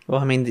boardroom.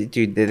 Well, I mean,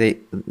 dude,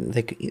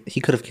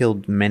 he could have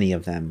killed many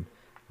of them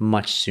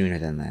much sooner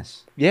than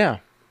this. Yeah.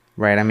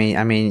 Right. I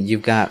mean,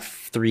 you've got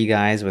 3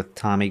 guys with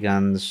Tommy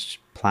guns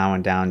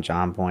plowing down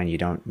John Boyne. You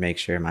don't make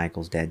sure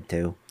Michael's dead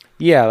too.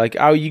 Yeah, like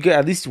you could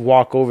at least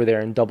walk over there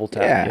and double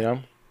tap. You know.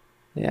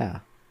 Yeah.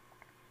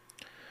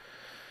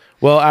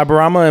 Well,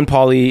 Aburama and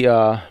Polly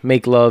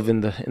make love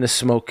in the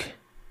smoke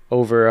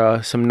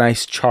over some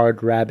nice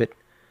charred rabbit.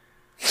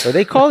 Or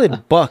they call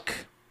it buck.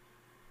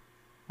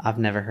 I've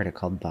never heard it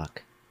called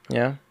buck.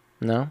 Yeah?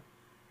 No?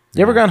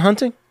 You ever gone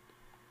hunting?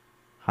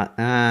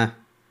 No.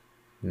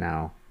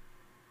 No,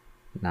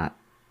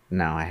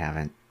 I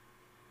haven't.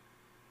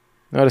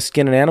 Know how to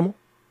skin an animal?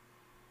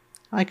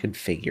 I could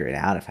figure it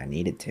out if I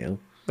needed to.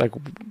 Like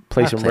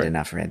play some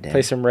enough Red Dead.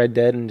 Play some Red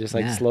Dead and just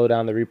slow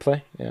down the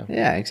replay. Yeah.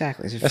 Yeah,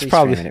 exactly. That's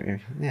probably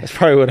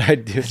what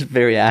I'd do. It's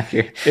very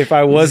accurate. If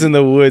I was in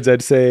the woods,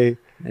 I'd say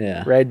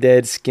Red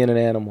Dead, skin an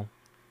animal.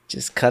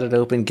 Just cut it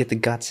open, get the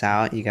guts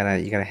out. You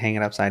gotta hang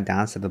it upside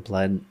down so the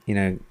blood,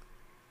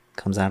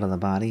 comes out of the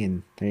body,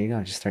 and there you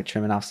go. Just start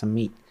trimming off some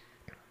meat.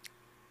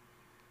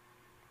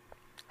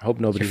 I hope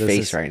nobody Your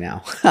listens. face right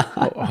now.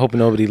 I hope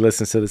nobody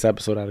listens to this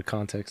episode out of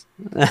context.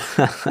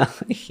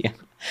 Yeah.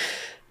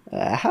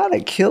 How to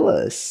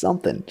kill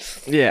something.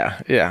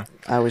 Yeah.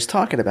 I was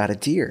talking about a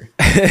deer.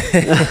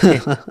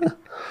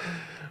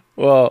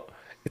 Well,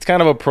 it's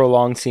kind of a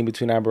prolonged scene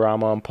between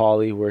Aburama and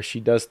Polly where she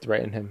does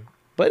threaten him,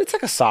 but it's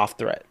like a soft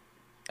threat.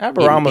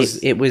 Aburama's.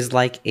 It was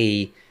like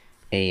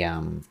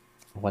I'm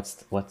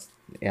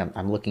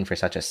looking for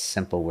such a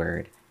simple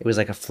word. It was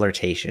like a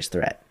flirtatious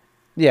threat.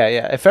 Yeah.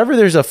 If ever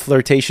there's a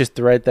flirtatious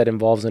threat that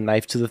involves a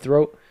knife to the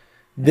throat,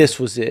 this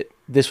was it.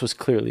 This was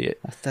clearly it.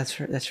 That's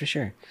for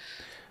sure.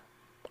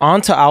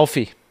 On to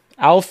Alfie.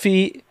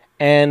 Alfie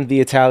and the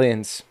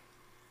Italians.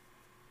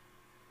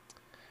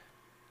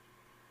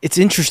 It's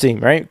interesting,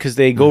 right? Because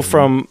they go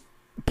from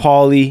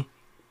Paulie,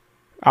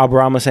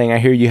 Aburama saying, "I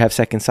hear you have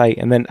second sight."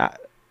 And then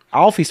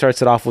Alfie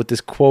starts it off with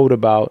this quote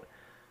about,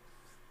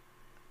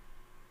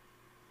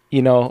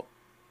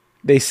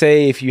 they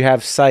say if you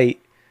have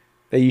sight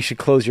that you should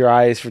close your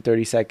eyes for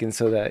 30 seconds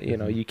so that,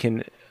 you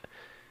can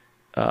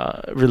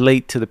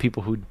relate to the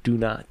people who do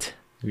not.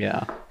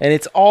 Yeah. And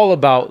it's all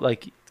about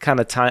kind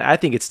of time. I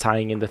think it's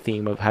tying in the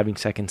theme of having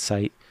second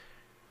sight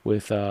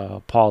with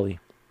Paulie.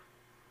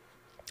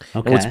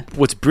 Okay. And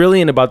what's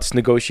brilliant about this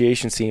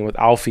negotiation scene with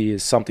Alfie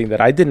is something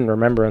that I didn't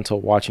remember until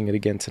watching it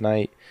again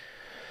tonight.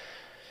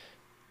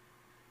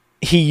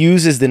 He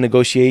uses the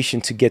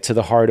negotiation to get to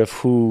the heart of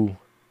who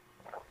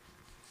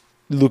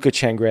Luca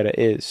Changretta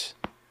is.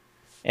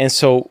 And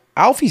so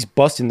Alfie's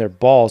busting their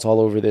balls all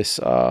over this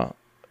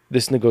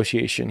this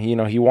negotiation.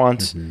 He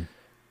wants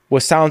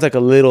what sounds like a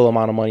little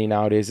amount of money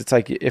nowadays. It's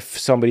like if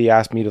somebody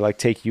asked me to like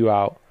take you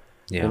out,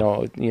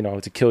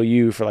 to kill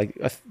you for like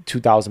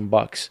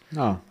 $2,000.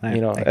 Oh,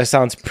 that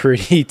sounds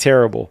pretty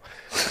terrible.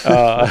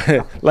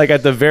 Like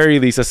at the very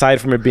least,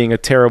 aside from it being a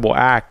terrible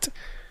act,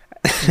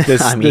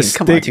 come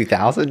on,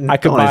 2,000. I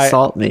could Don't buy,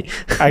 insult me.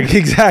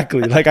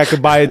 Exactly. Like I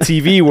could buy a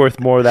TV worth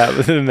more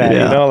than that.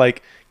 Yeah.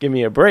 Like give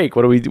me a break.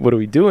 What are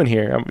we doing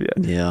here?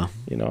 Yeah.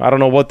 I don't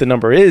know what the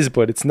number is,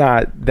 but it's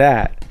not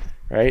that,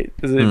 right?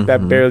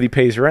 That barely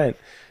pays rent.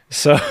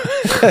 So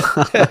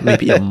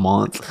maybe a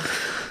month.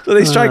 So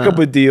they strike up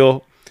a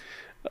deal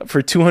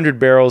for 200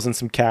 barrels and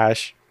some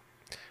cash.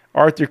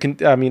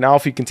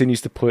 Alfie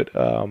continues to put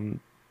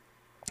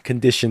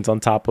conditions on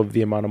top of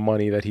the amount of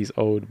money that he's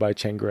owed by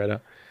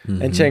Changretta.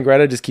 And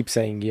Changretta just keeps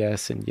saying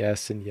yes and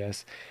yes and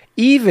yes,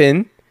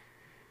 even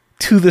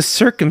to the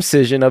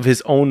circumcision of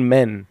his own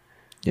men.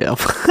 Yeah.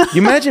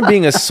 You imagine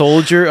being a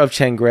soldier of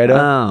Changretta.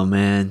 Oh,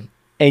 man.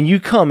 And you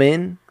come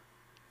in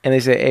and they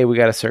say, hey, we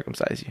got to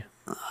circumcise you.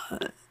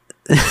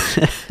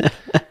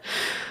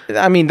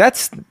 I mean,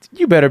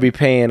 you better be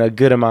paying a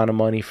good amount of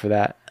money for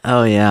that.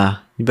 Oh, yeah.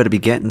 You better be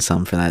getting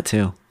some for that,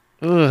 too.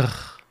 Ugh.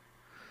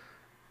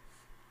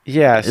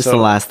 Yeah. It's the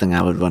last thing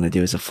I would want to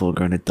do as a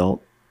full-grown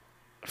adult.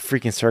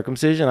 Freaking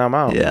circumcision, I'm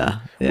out.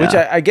 Yeah. Which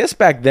I guess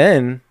back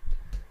then,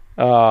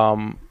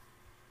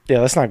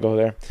 let's not go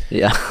there.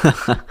 Yeah.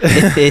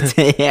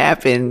 it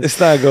happens. Let's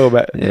not go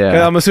back.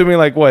 Yeah. I'm assuming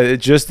like what,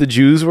 just the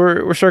Jews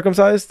were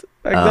circumcised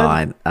back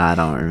then? I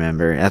don't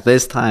remember. At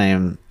this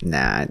time,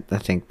 I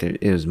think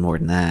it was more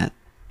than that.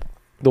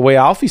 The way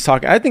Alfie's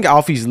talking, I think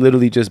Alfie's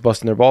literally just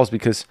busting their balls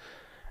because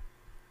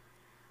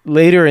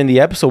later in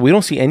the episode, we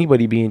don't see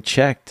anybody being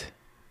checked.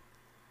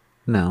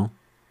 No.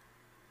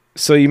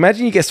 So you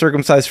imagine you get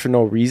circumcised for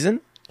no reason.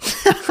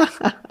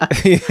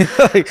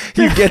 Like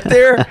you get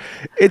there,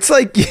 it's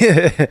like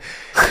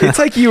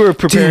you were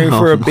preparing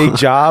for a big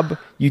job.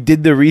 You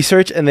did the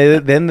research, and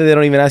then they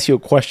don't even ask you a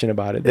question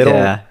about it. They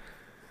don't.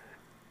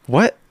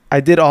 What?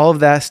 I did all of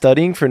that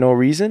studying for no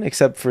reason,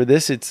 except for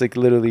this. It's like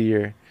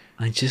literally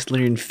I just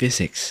learned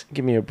physics.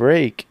 Give me a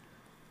break.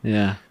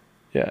 Yeah.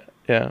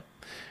 Yeah.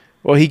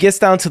 Well, he gets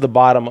down to the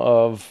bottom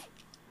of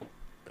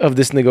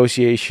this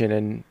negotiation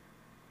and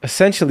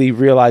essentially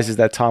realizes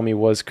that Tommy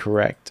was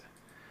correct.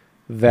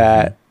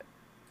 That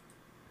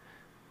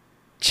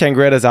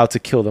Changretta's out to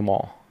kill them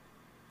all.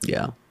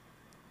 Yeah.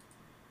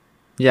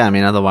 Yeah, I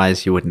mean,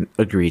 otherwise you wouldn't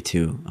agree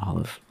to all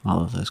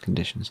of those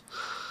conditions.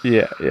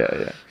 Yeah.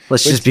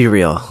 Let's just be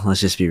real.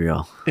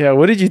 Yeah,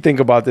 what did you think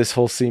about this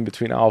whole scene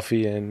between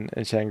Alfie and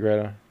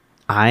Changretta?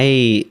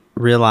 I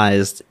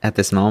realized at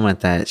this moment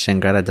that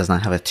Changretta does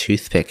not have a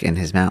toothpick in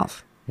his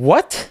mouth.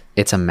 What?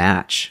 It's a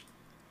match.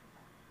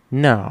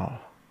 No.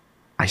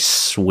 I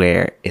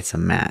swear it's a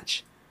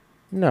match.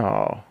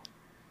 No.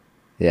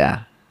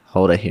 Yeah.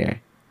 Hold it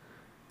here.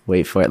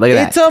 Wait for it. Look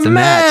at it's that. It's a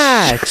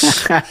match.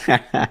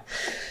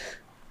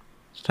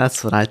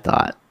 That's what I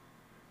thought.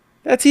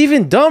 That's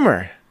even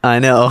dumber. I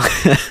know.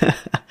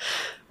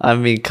 I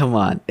mean, come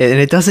on. And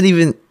it doesn't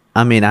even...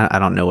 I mean, I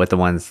don't know what the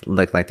ones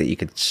look like that you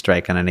could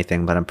strike on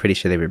anything, but I'm pretty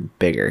sure they were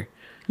bigger.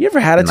 You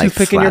ever had a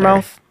toothpick in your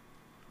mouth?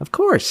 Of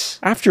course.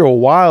 After a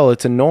while,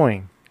 it's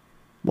annoying.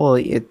 Well,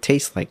 it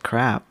tastes like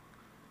crap.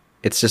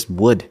 It's just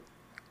wood.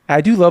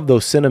 I do love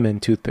those cinnamon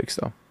toothpicks,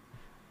 though.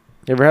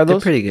 You ever had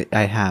those? They're pretty good.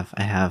 I have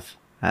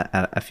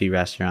at a few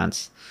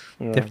restaurants.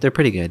 Yeah. They're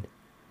pretty good.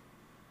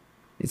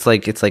 It's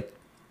like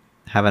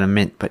having a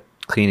mint, but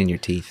cleaning your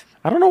teeth.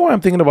 I don't know why I'm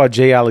thinking about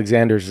J.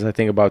 Alexander's as I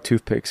think about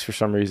toothpicks for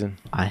some reason.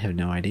 I have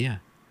no idea.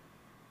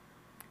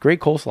 Great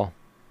coleslaw.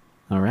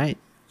 All right.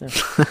 Yeah.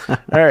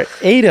 All right.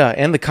 Ada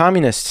and the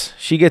communists.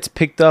 She gets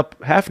picked up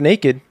half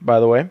naked, by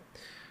the way,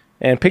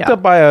 and picked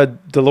up by a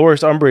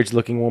Dolores Umbridge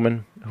looking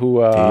woman who...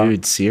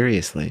 Dude,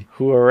 seriously.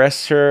 Who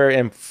arrests her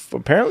and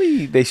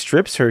apparently they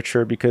strip search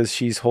her because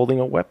she's holding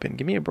a weapon.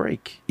 Give me a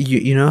break.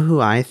 You know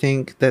who I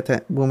think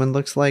that woman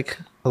looks like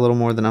a little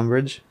more than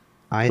Umbridge?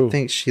 I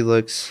think she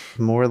looks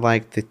more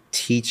like the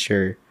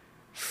teacher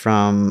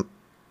from...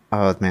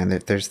 Oh, man,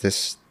 there's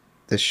this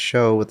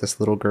show with this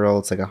little girl.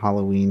 It's like a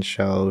Halloween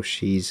show.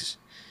 She's...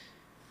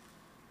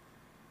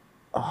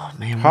 Oh,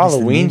 man.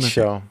 Halloween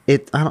show?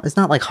 It's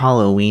not like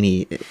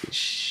Halloween-y.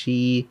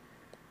 She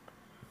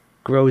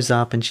grows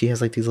up and she has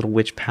like these little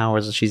witch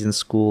powers and she's in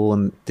school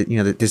and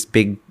this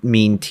big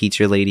mean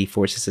teacher lady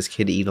forces this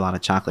kid to eat a lot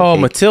of chocolate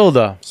cake.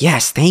 Matilda.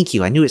 Yes, thank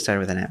you. I knew it started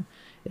with an M.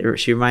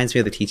 She reminds me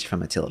of the teacher from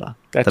Matilda.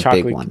 That the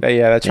chocolate, big one.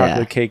 That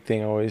chocolate cake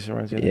thing always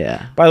reminds me of that.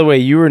 Yeah. By the way,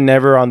 you were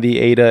never on the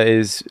Ada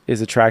is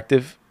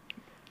attractive.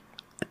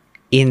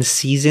 In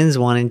seasons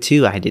 1 and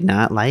 2, I did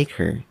not like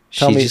her.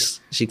 She's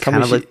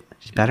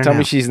better now. Tell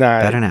me she's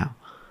not. Better now.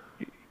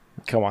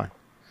 Come on.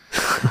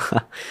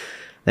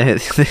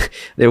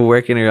 They're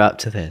working her up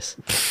to this.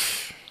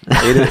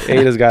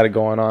 Ada's got it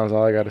going on, is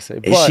all I got to say.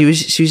 But, she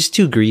was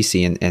too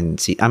greasy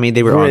I mean,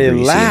 they were all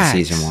greasy in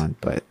season 1,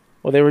 but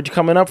well, they were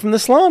coming up from the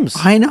slums.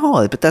 I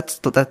know, but that's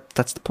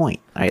the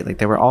point, right? Like,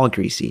 they were all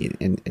greasy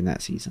in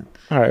that season.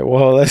 All right,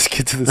 well, let's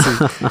get to the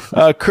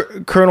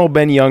scene. Colonel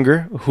Ben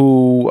Younger,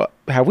 who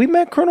have we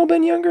met Colonel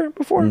Ben Younger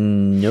before?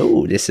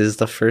 No, this is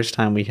the first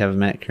time we have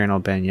met Colonel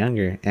Ben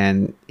Younger,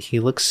 and he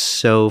looks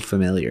so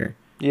familiar.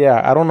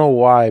 Yeah, I don't know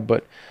why,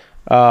 but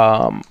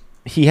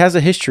he has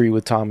a history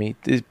with Tommy.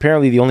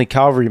 Apparently, the only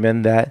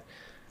cavalryman that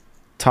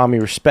Tommy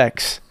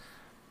respects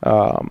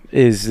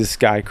is this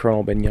guy,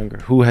 Colonel Ben Younger,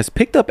 who has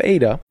picked up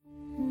Ada.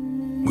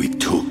 We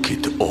took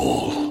it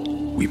all.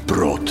 We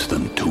brought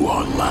them to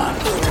our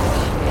land.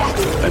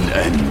 An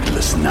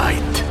endless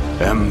night,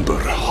 ember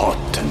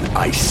hot and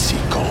icy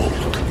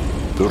cold.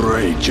 The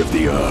rage of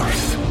the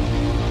earth.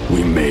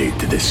 We made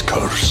this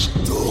curse.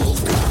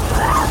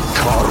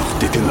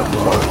 Carved it in the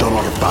blood on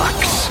our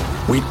backs.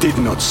 We did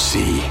not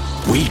see.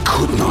 We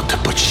could not,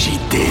 but she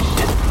did.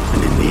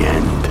 And in the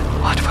end...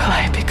 What will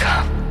I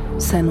become?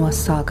 Senua's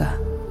Saga.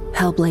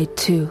 Hellblade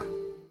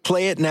 2.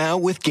 Play it now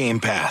with Game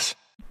Pass.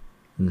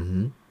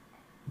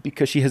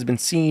 Because she has been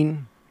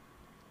seen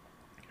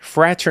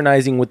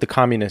fraternizing with the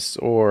communists,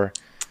 or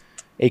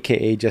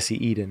AKA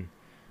Jesse Eden.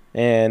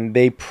 And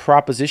they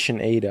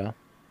proposition Ada.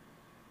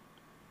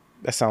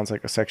 That sounds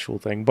like a sexual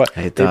thing, but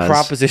they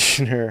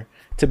proposition her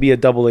to be a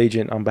double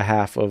agent on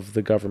behalf of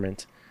the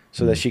government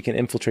so that she can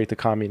infiltrate the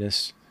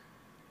communists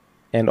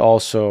and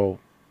also,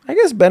 I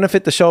guess,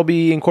 benefit the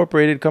Shelby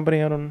Incorporated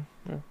company. I don't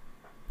know.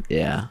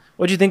 Yeah.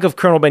 What do you think of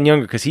Colonel Ben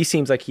Younger? Because he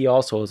seems like he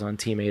also is on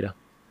Team Ada.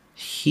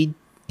 He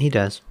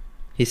does.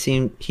 He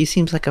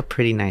seems like a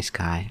pretty nice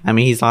guy. I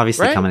mean, he's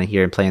obviously coming in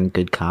here and playing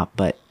good cop,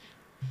 but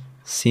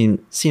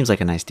seems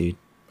like a nice dude.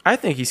 I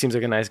think he seems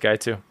like a nice guy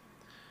too.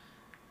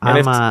 Go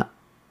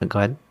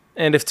ahead.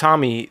 And if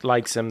Tommy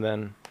likes him,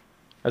 then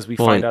as we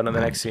find out in the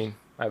next scene,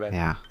 I bet.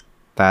 Yeah.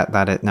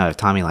 If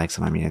Tommy likes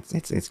him, I mean,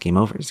 it's game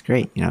over. It's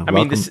great. You know,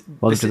 welcome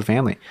to the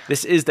family.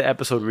 This is the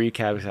episode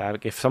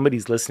recap. If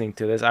somebody's listening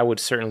to this, I would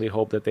certainly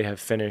hope that they have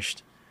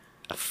finished.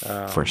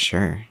 For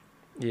sure.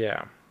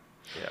 Yeah.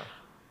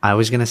 I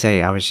was gonna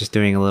say, I was just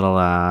doing a little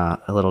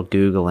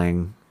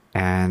Googling,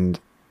 and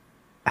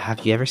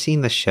have you ever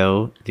seen the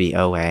show The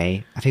OA?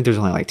 I think there's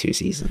only like 2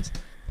 seasons.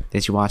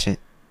 Did you watch it?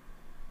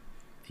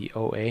 The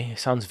OA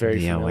sounds very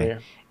familiar. OA.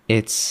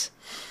 It's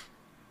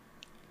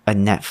a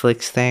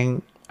Netflix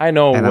thing. I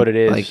know what it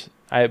is.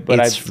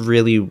 It's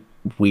really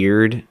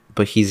weird,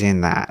 but he's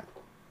in that.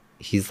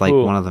 He's like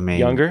one of the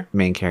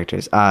main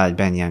characters.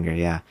 Ben Younger,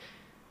 yeah.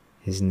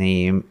 His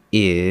name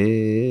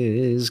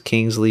is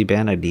Kingsley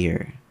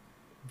Ben-Adir.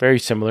 Very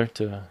similar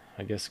to,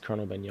 I guess,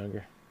 Colonel Ben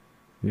Younger.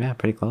 Yeah,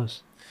 pretty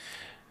close.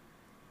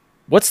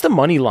 What's the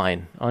money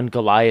line on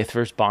Goliath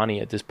versus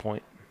Bonnie at this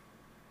point?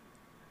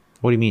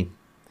 What do you mean?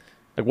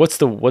 Like, what's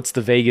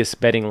the Vegas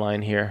betting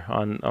line here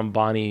on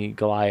Bonnie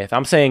Goliath?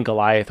 I'm saying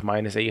Goliath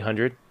minus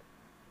 800.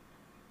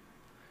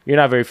 You're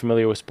not very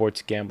familiar with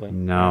sports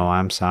gambling. No,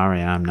 I'm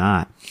sorry, I'm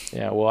not.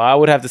 Yeah, well, I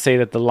would have to say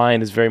that the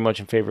line is very much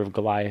in favor of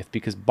Goliath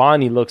because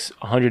Bonnie looks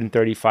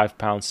 135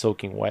 pounds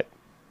soaking wet.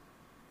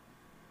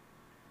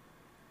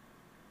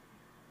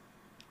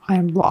 I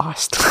am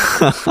lost.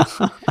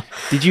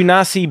 Did you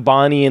not see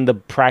Bonnie in the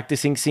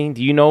practicing scene?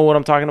 Do you know what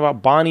I'm talking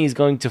about? Bonnie is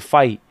going to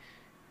fight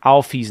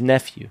Alfie's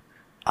nephew.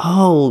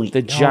 Oh,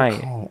 the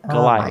giant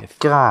Goliath. Oh my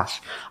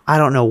gosh. I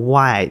don't know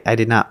why I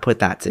did not put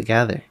that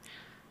together.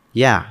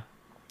 Yeah.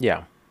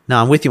 No,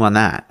 I'm with you on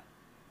that.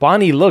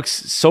 Bonnie looks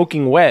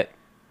soaking wet.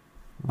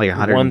 Like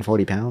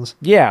 140 pounds?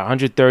 Yeah,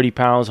 130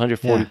 pounds,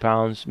 140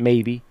 pounds,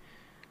 maybe.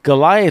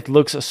 Goliath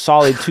looks a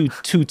solid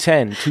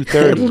 210,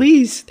 230.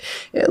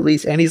 At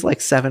least. And he's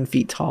like 7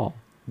 feet tall.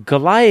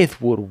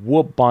 Goliath would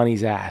whoop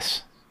Bonnie's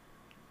ass.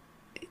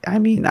 I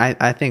mean,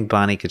 I think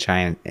Bonnie could try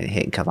and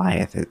hit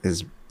Goliath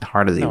as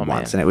hard as he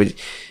wants. Man. And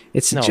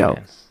it's a joke.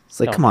 Man. It's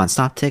like, come on,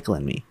 stop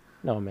tickling me.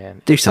 No,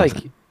 man. Do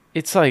something.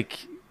 It's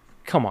like,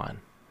 come on.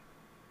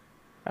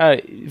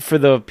 For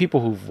the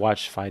people who've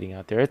watched fighting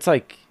out there, it's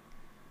like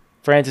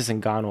Francis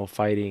Ngannou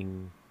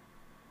fighting,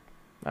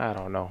 I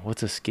don't know,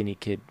 what's a skinny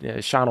kid?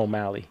 Sean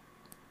O'Malley.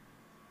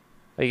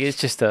 Like,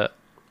 it's just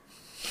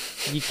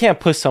you can't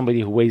put somebody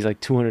who weighs like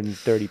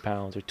 230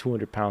 pounds or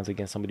 200 pounds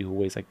against somebody who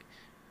weighs like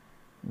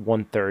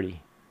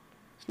 130.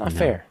 It's not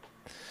fair.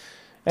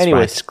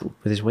 Anyways,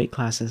 with his weight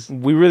classes,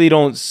 we really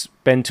don't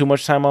spend too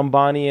much time on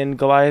Bonnie and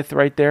Goliath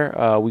right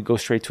there. We go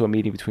straight to a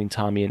meeting between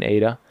Tommy and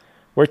Ada,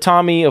 where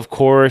Tommy, of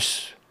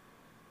course,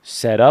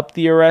 set up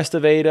the arrest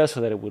of Ada so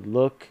that it would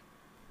look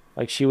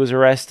like she was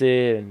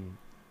arrested and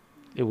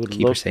it would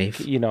keep her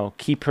safe.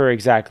 Keep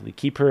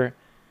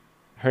her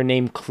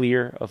name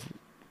clear of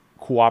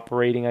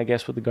cooperating, I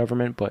guess, with the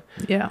government. But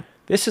yeah,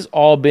 this has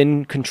all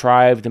been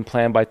contrived and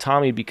planned by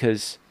Tommy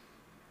because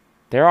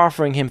they're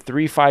offering him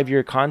 3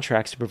 5-year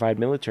contracts to provide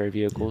military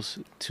vehicles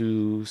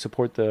to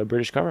support the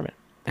British government.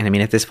 And I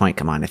mean, at this point,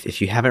 come on, if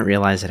you haven't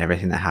realized that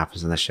everything that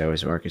happens in the show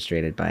is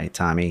orchestrated by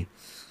Tommy,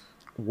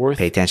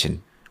 pay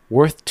attention.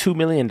 Worth $2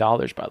 million,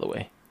 by the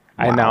way.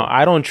 Wow.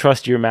 I don't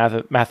trust your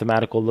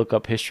mathematical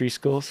look-up history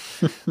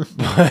skills.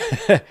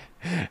 But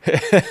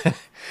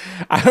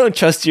I don't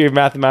trust your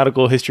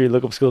mathematical history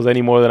look-up skills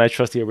any more than I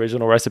trust the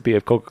original recipe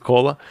of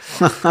Coca-Cola.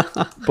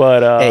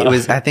 But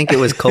I think it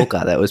was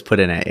coca that was put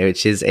in it,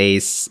 which is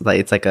it's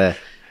a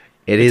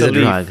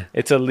drug.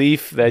 It's a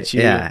leaf that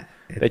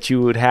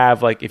you would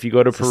have, like, if you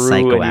go to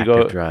Peru and you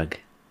go drug.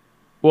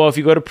 Well, if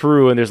you go to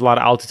Peru and there's a lot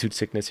of altitude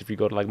sickness, if you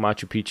go to like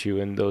Machu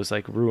Picchu and those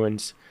like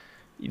ruins,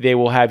 they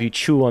will have you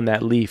chew on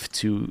that leaf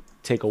to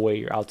take away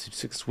your altitude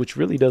sickness, which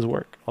really does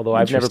work. Although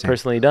I've never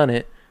personally done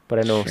it, but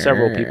I know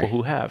several people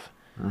who have.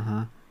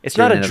 Uh-huh. It's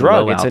not a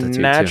drug. It's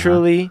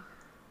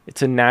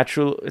a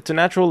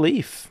natural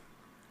leaf.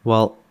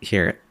 Well,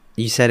 here,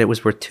 you said it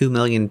was worth 2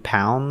 million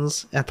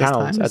pounds at this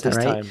time. At this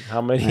time.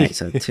 How many? Right,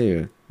 so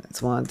 2.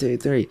 That's 1, 2,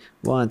 3.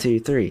 1,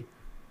 2, 3.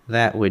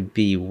 That would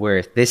be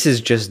worth. This is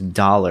just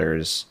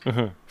dollars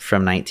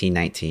from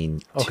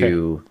 1919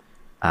 to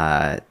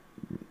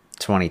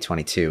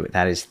 2022.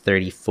 That is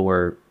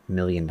 $34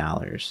 million.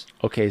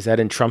 Okay, is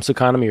that in Trump's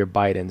economy or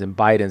Biden's? In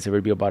Biden's, it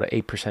would be about an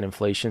 8%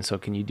 inflation. So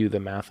can you do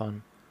the math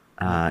on?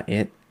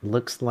 It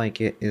looks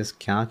like it is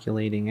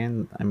calculating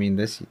in. I mean,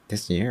 this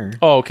year.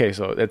 Oh, okay.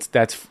 So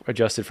that's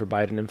adjusted for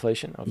Biden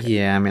inflation. Okay.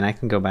 Yeah, I mean, I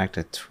can go back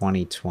to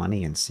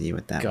 2020 and see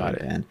what that would have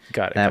been.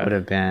 Got it. That would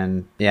have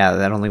been. Yeah,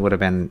 that only would have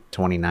been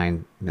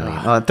 29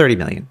 million. 30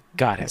 million.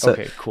 Got it. So,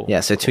 okay, cool. Yeah,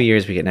 so 2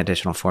 years we get an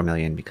additional 4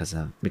 million because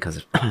of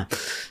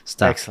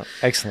stuff.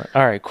 Excellent.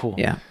 All right, cool.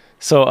 Yeah.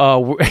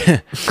 So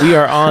we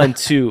are on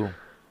to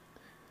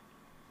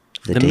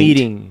the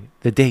meeting.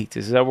 The date.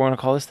 Is that what we're going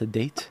to call this? The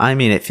date? I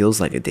mean, it feels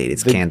like a date.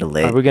 It's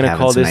candlelit. Are we going to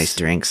call this nice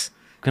drinks?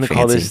 Going to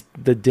call this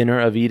the dinner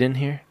of Eden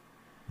here?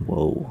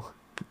 Whoa.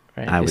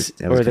 Right? I was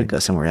going to go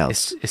somewhere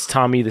else. Is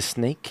Tommy the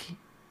snake?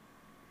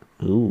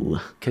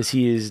 Ooh. Because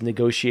he is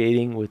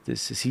negotiating with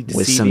this. Is he deceiving?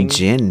 With some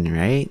gin,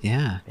 right?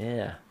 Yeah.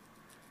 Yeah.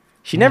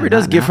 She never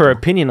does give her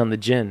opinion on the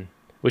gin,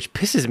 which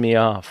pisses me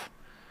off.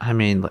 I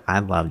mean, I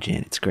love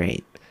gin. It's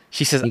great.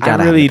 She says, I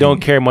really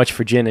don't care much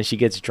for gin, and she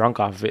gets drunk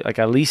off of it. Like,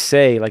 at least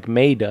say, like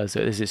May does,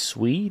 is it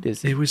sweet?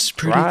 It was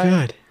dry? pretty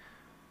good.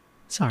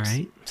 It's all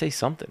right. Say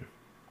something.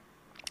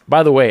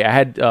 By the way, I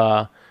had,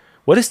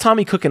 what is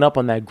Tommy cooking up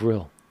on that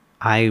grill?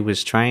 I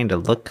was trying to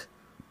look.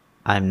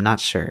 I'm not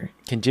sure.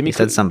 Can Jimmy,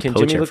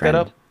 look that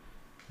up?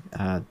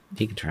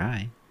 He can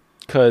try.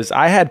 Because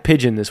I had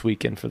pigeon this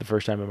weekend for the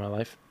first time in my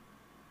life.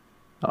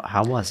 Oh,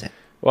 how was it?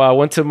 Well, I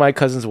went to my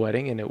cousin's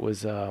wedding, and it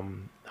was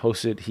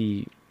hosted.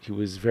 He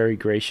was very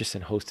gracious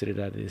and hosted it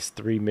at his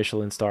 3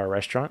 Michelin star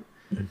restaurant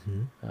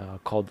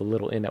called the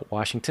Little Inn at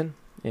Washington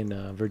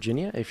in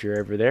Virginia. If you're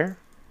ever there,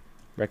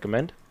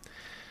 recommend.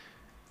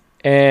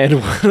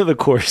 And one of the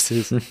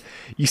courses,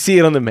 you see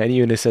it on the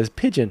menu and it says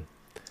pigeon.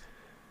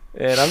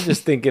 And I'm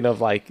just thinking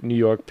of like New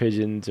York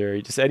pigeons or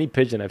just any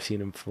pigeon I've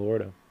seen in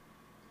Florida.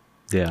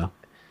 Yeah.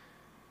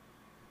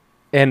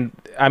 And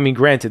I mean,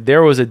 granted,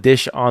 there was a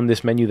dish on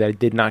this menu that I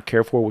did not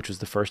care for, which was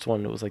the first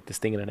one. It was like this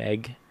thing in an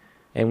egg.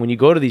 And when you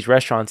go to these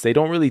restaurants, they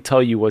don't really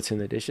tell you what's in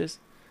the dishes.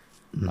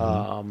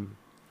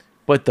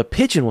 But the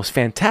pigeon was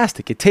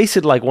fantastic. It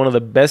tasted like one of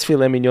the best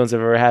filet mignons I've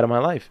ever had in my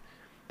life.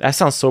 That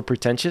sounds so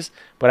pretentious,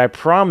 but I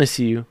promise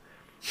you,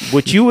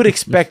 what you would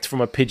expect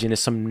from a pigeon is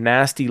some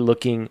nasty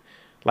looking,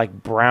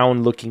 like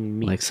brown looking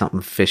meat. Like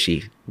something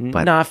fishy.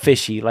 But not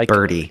fishy, like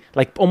birdy.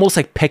 Like almost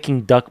like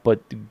Peking duck,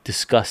 but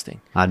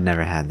disgusting. I've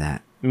never had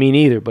that. Me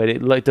neither, but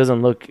it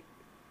doesn't look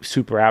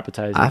super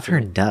appetizing. I've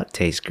heard duck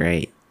tastes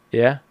great.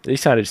 Yeah? They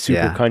sounded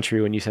super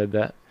country when you said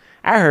that.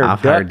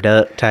 I've heard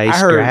duck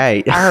tastes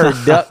great. I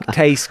heard duck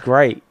tastes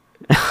great.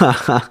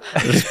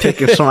 Just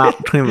picking some out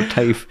between my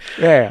teeth.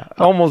 Yeah,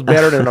 almost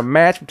better than a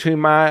match between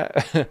my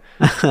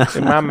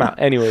in my mouth.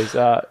 Anyways,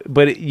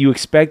 but you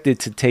expect it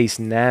to taste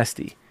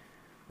nasty.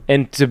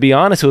 And to be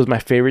honest, it was my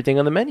favorite thing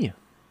on the menu.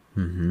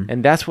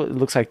 And that's what it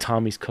looks like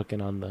Tommy's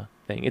cooking on the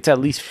thing. It's at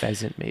least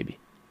pheasant, maybe.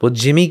 Well,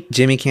 Jimmy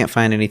can't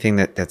find anything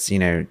that's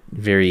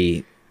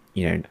very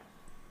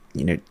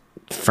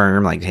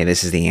firm, like, hey,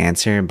 this is the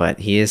answer, but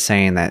he is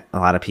saying that a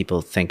lot of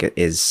people think it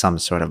is some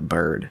sort of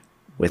bird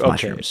with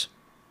mushrooms.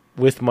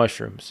 With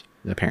mushrooms,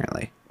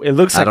 apparently. It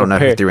looks like I don't know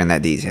if he threw in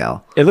that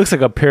detail. It looks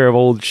like a pair of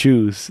old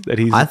shoes that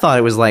he's. I thought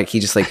it was like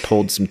he just like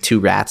pulled some 2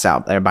 rats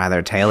out there by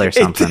their tail or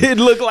something. It did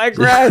look like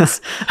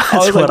rats.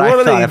 That's what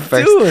I thought at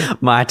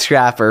first. My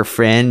trapper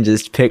friend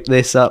just picked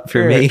this up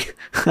for me.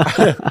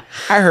 I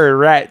heard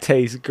rat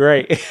tastes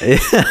great.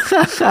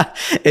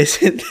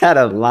 Isn't that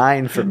a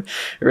line from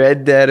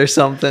Red Dead or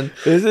something?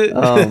 Is it?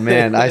 Oh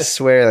man, I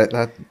swear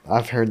that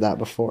I've heard that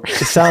before. It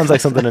sounds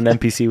like something an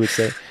NPC would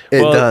say.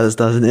 It does,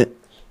 doesn't it?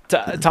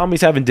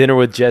 Tommy's having dinner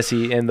with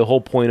Jesse, and the whole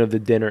point of the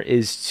dinner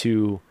is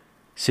to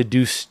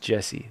seduce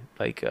Jesse.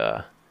 Like,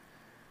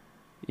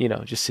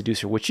 just seduce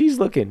her, which she's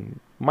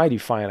looking mighty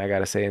fine, I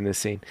gotta say, in this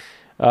scene.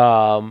 You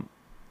know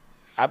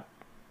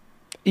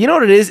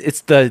what it is?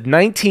 It's the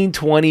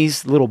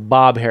 1920s little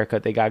bob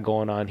haircut they got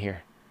going on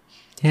here.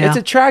 Yeah. It's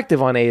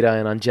attractive on Ada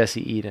and on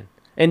Jesse Eden.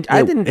 And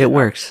it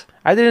works.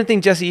 I didn't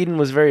think Jesse Eden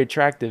was very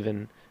attractive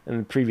in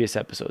the previous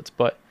episodes,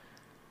 but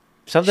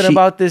Something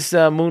about this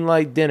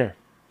moonlight dinner.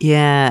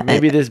 Yeah.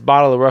 Maybe this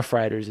bottle of Rough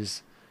Riders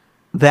is...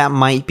 That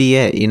might be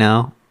it, you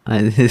know?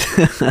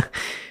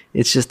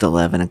 It's just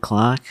 11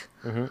 o'clock.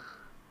 Mm-hmm.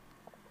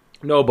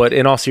 No, but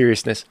in all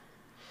seriousness...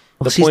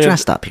 Well, she's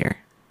dressed up here,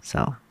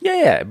 so...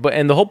 Yeah.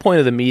 And the whole point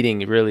of the meeting,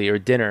 really, or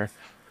dinner,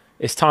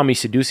 is Tommy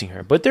seducing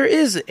her. But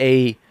there's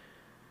a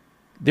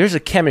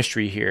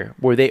chemistry here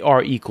where they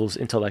are equals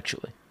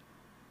intellectually.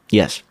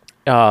 Yes.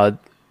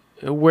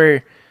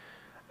 Where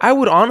I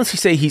would honestly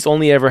say he's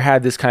only ever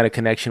had this kind of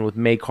connection with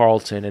May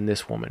Carlton and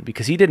this woman,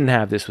 because he didn't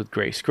have this with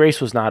Grace. Grace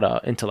was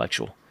not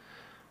intellectual,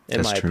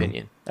 in my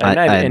opinion.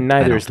 And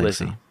neither is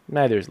Lizzie. So.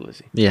 Neither is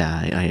Lizzie.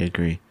 Yeah, I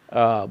agree.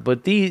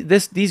 But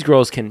these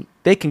girls can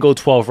go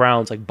 12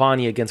 rounds like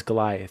Bonnie against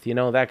Goliath, you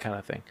know, that kind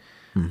of thing.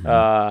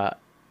 Mm-hmm.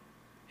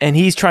 And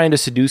he's trying to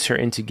seduce her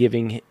into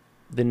giving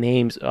the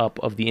names up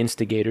of the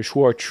instigators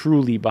who are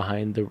truly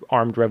behind the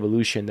armed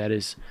revolution that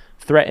is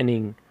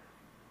threatening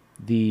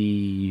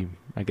the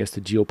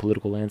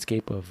geopolitical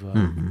landscape of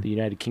the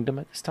United Kingdom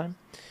at this time.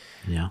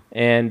 Yeah.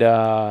 And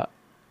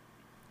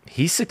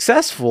he's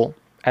successful,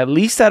 at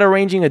least at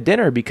arranging a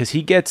dinner, because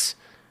he gets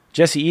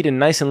Jesse Eden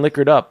nice and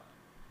liquored up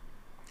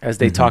as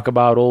they talk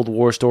about old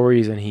war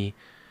stories, and he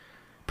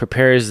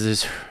prepares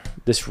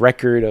this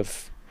record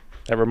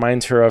that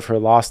reminds her of her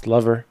lost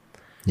lover.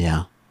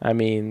 Yeah. I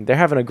mean, they're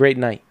having a great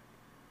night.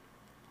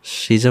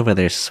 She's over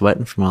there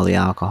sweating from all the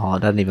alcohol.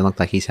 It doesn't even look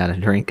like he's had a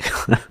drink.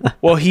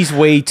 Well, he's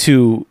way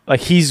too,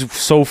 he's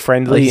so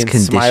friendly and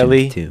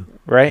smiley. Too.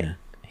 Right? Yeah.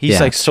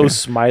 He's so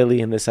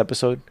smiley in this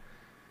episode.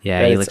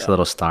 Yeah, he looks a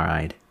little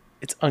star-eyed.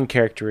 It's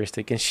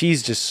uncharacteristic. And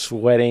she's just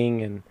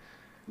sweating, and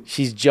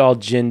she's all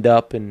ginned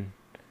up and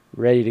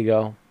ready to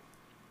go.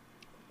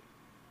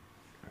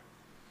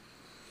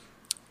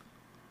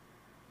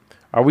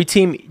 Are we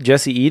team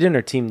Jesse Eden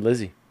or team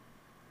Lizzie?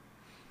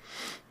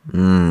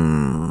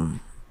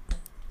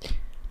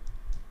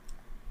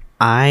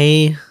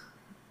 I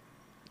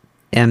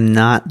am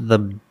not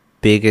the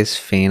biggest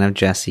fan of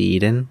Jesse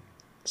Eden,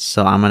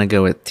 so I'm going to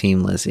go with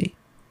team Lizzie.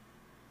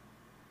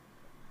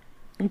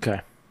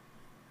 Okay.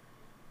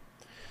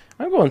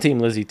 I'm going team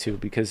Lizzie too,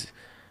 because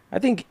I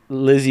think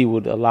Lizzie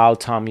would allow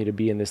Tommy to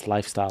be in this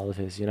lifestyle of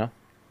his, you know?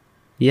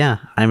 Yeah,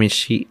 I mean,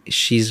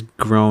 she's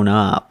grown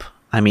up.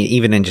 I mean,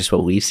 even in just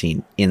what we've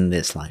seen in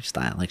this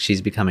lifestyle, like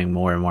she's becoming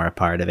more and more a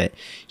part of it.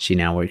 She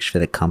now works for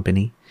the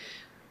company.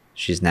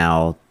 She's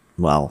now,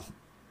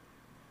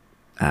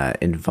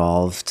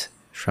 involved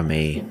from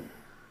a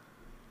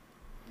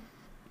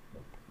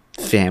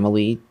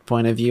family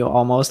point of view,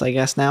 almost, I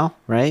guess now,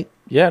 right?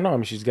 Yeah, no, I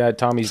mean, she's got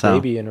Tommy's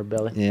baby in her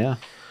belly. Yeah.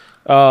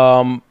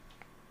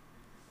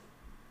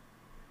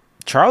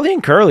 Charlie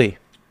and Curly,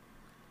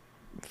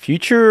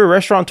 future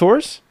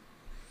restaurateurs.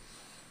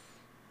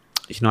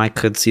 You know, I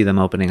could see them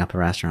opening up a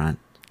restaurant.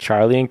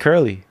 Charlie and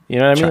Curly. You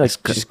know what I mean?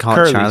 Just call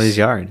it Charlie's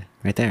Yard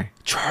right there.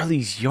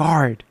 Charlie's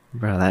Yard.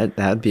 Bro, that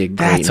would be a great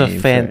name. That's a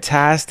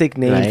fantastic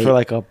name for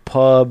like a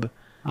pub.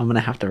 I'm going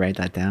to have to write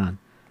that down.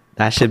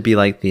 That should be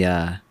like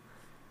the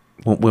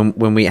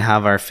when we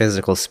have our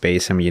physical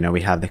space and, you know,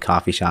 we have the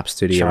coffee shop,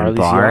 studio, and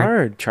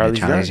bar.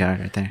 Charlie's Yard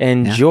right there.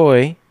 And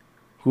Joy,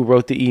 who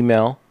wrote the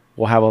email,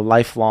 will have a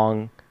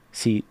lifelong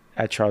seat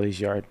at Charlie's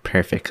Yard.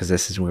 Perfect, because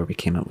this is where we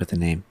came up with the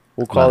name.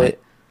 We'll call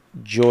it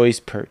Joy's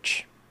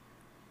Perch.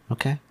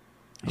 Okay.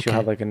 She'll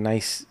have like a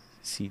nice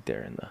seat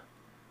there in the...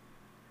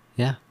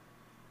 Yeah.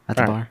 At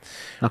the bar.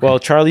 Okay. Well,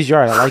 Charlie's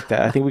Yard, I like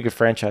that. I think we could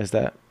franchise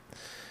that.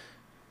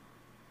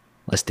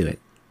 Let's do it.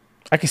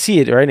 I can see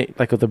it, right?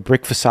 Like with a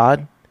brick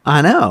facade.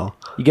 I know.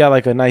 You got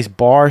like a nice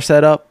bar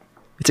set up.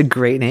 It's a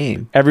great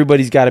name.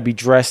 Everybody's got to be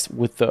dressed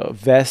with the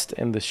vest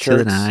and the shirts.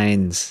 To the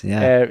nines,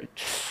 yeah.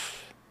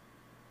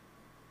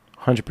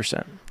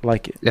 100%.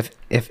 Like it.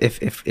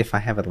 If I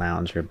have a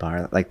lounge or a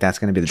bar, like that's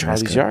going to be the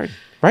dress Charlie's code. Yard.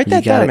 Write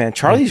that down, man.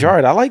 Charlie's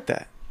Yard. I like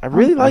that. I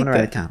really like that.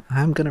 Write it down.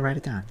 I'm going to write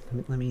it down.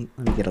 Let me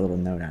get a little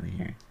note out of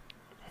here.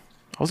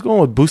 I was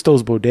going with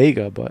Busto's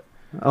Bodega, but...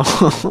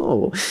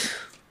 Oh,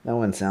 that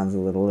one sounds a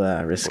little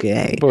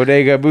risque.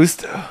 Bodega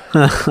Busto.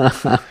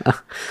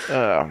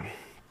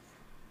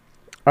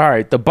 All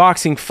right, the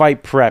boxing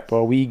fight prep.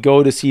 We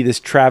go to see this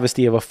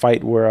travesty of a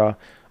fight where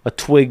a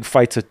twig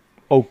fights an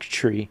oak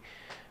tree.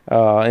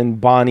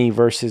 And Bonnie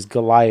versus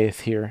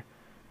Goliath here.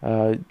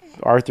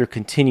 Arthur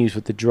continues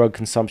with the drug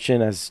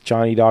consumption as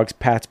Johnny Dogs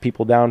pats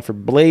people down for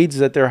blades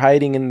that they're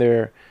hiding in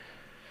their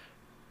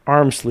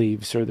arm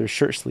sleeves or their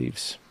shirt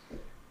sleeves.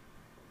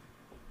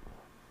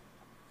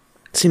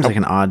 Seems like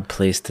an odd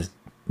place to...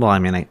 Well, I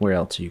mean, where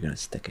else are you going to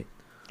stick it?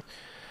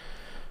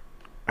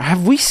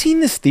 Have we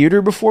seen this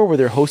theater before where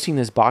they're hosting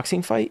this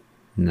boxing fight?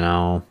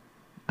 No,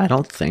 I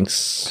don't think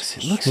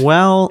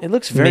so. It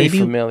looks very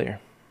familiar.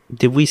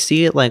 Did we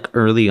see it like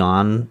early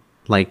on?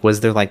 Like,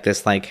 was there like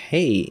this, like,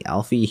 hey,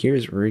 Alfie,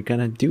 here's where we're going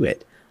to do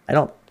it? I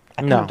don't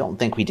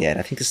think we did.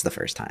 I think this is the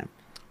first time.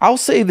 I'll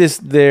say this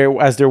there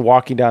as they're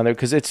walking down there,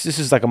 because this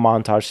is like a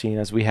montage scene,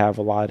 as we have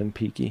a lot in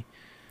Peaky.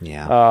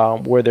 Yeah.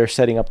 Where they're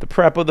setting up the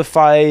prep of the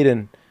fight,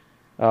 and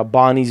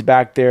Bonnie's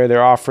back there.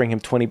 They're offering him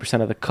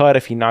 20% of the cut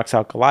if he knocks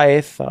out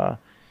Goliath.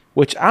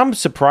 which I'm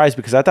surprised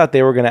because I thought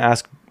they were going to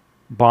ask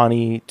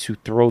Bonnie to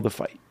throw the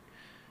fight.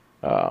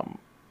 You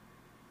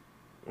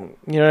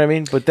know what I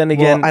mean? But then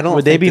again, I don't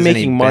would they think be there's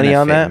any making money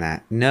on benefit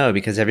that? in No,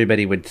 because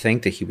everybody would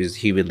think that he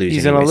would lose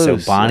He's anyway. gonna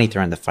lose, So Bonnie yeah.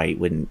 throwing the fight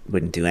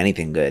wouldn't do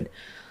anything good.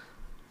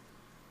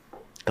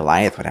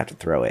 Goliath would have to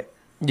throw it.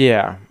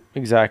 Yeah,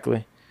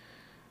 exactly.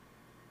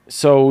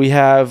 So we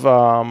have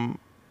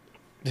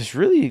this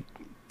really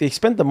they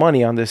spent the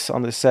money on this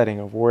setting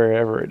of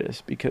wherever it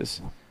is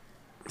because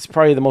it's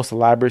probably the most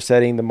elaborate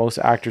setting, the most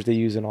actors they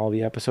use in all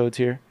the episodes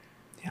here.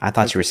 I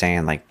thought you were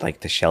saying like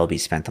the Shelby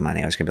spent the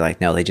money. I was gonna be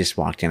like, no, they just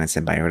walked in and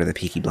said, "By order of the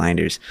Peaky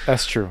Blinders."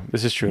 This is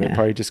true. Yeah. They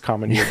probably just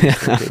commandeered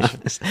this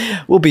location.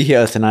 We'll be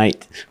here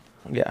tonight.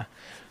 Yeah.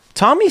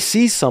 Tommy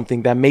sees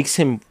something that makes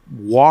him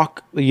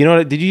walk. You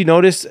know, did you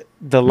notice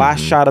the last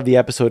shot of the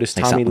episode is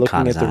Like Tommy something looking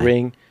caught at his the eye.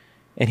 ring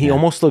and he Yeah.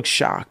 almost looks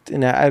shocked.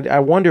 And I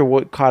wonder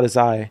what caught his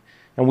eye.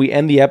 And we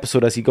end the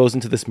episode as he goes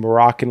into this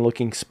Moroccan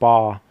looking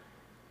spa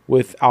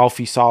with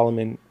Alfie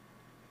Solomon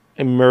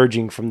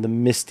emerging from the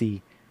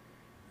misty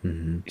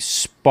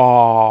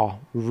spa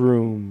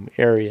room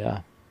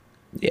area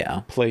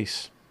Yeah.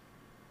 place.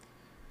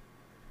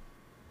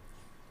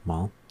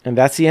 Well, And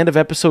that's the end of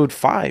episode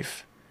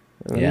 5.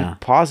 Let me Yeah.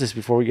 pause this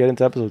before we get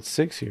into episode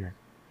 6 here.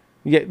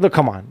 Yeah, look,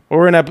 come on.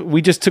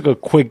 We just took a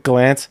quick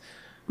glance.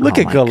 Look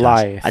oh at my gosh.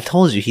 Goliath. I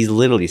told you he's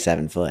literally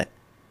 7 foot.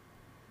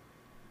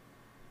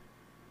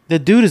 The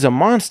dude is a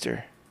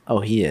monster. Oh,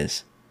 he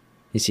is.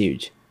 He's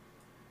huge.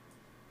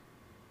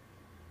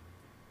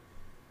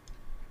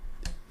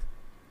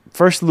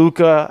 First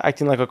Luca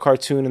acting like a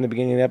cartoon in the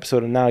beginning of the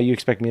episode, and now you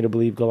expect me to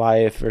believe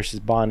Goliath versus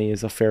Bonnie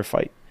is a fair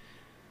fight.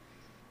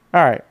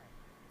 All right.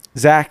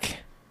 Zach,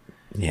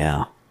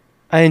 Yeah.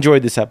 I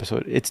enjoyed this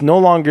episode. It's no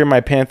longer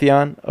my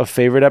pantheon of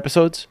favorite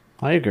episodes,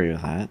 I agree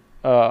with that.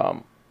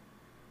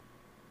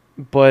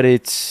 but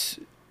it's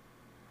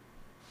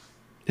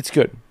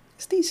good.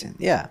 It's decent.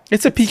 Yeah.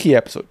 It's a Peaky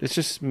episode. It's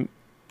just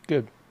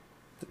good.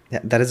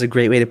 That is a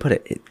great way to put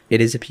it.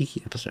 It is a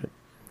Peaky episode.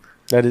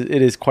 It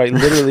is quite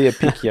literally a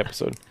Peaky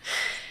episode.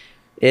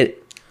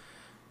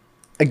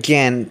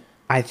 Again,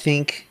 I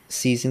think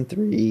season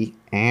 3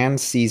 and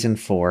season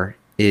 4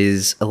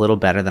 is a little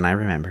better than I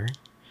remember.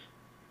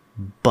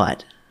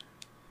 But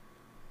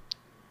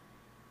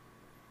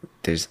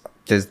there's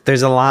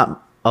a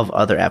lot of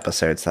other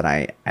episodes that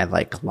I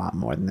like a lot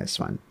more than this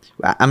one.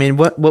 I mean,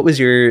 what was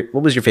your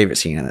favorite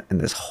scene in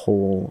this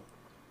whole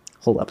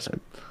episode?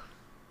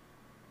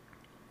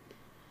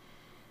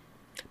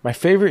 My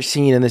favorite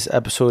scene in this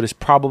episode is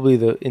probably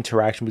the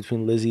interaction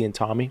between Lizzie and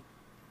Tommy,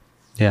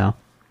 Yeah.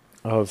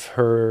 of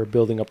her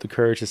building up the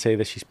courage to say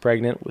that she's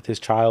pregnant with his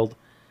child.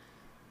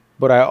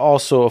 But I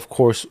also, of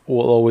course,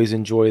 will always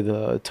enjoy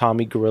the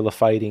Tommy gorilla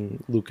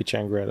fighting Luca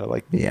Changretta.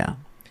 Like, Yeah.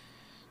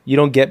 you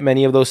don't get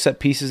many of those set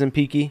pieces in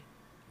Peaky,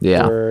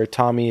 Yeah. where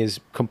Tommy is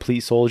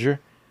complete soldier.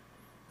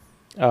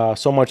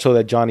 So much so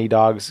that Johnny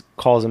Dogs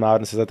calls him out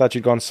and says, "I thought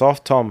you'd gone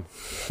soft, Tom."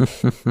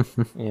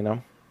 You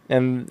know?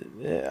 And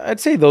I'd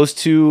say those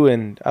two,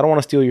 and I don't want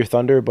to steal your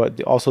thunder,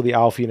 but also the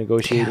Alfie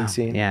negotiating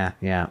scene. Yeah.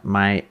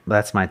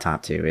 That's my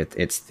top two.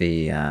 It's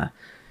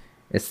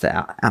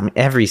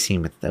every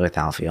scene with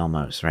Alfie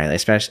almost, right?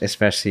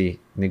 Especially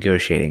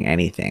negotiating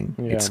anything.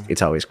 Yeah.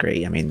 It's always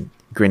great. I mean,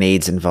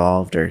 grenades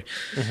involved or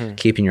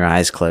keeping your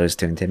eyes closed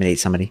to intimidate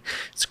somebody.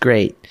 It's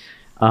great.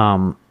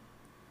 But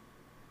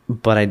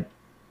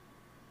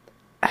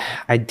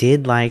I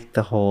did like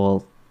the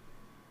whole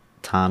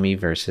Tommy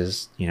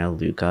versus,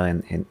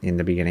 Luca in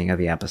the beginning of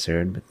the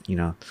episode, but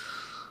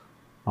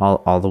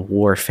all the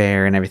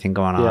warfare and everything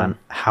going on.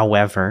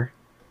 However,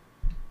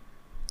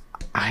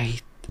 I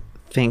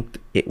think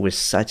it was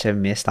such a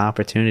missed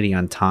opportunity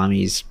on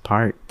Tommy's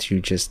part to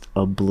just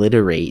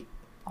obliterate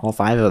all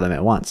 5 of them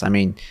at once. I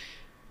mean,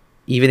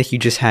 even if you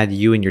just had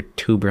you and your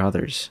 2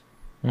 brothers.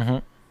 Mm-hmm.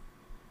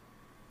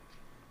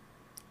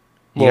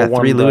 You got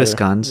 3 Lewis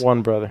guns.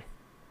 One brother.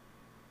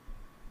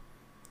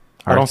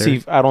 Arthur.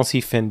 I don't see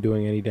Finn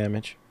doing any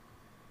damage.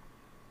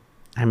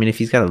 I mean, if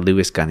he's got a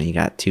Lewis gun and you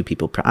got 2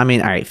 people, all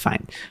right,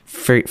 fine.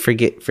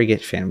 Forget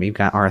Finn. We've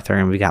got Arthur,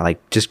 and we got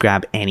just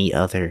grab any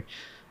other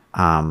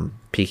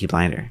Peaky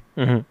Blinder.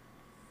 Mm-hmm.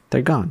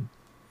 They're gone.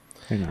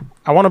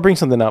 I want to bring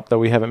something up that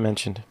we haven't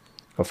mentioned.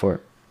 Go for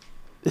it.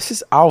 This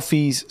is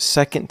Alfie's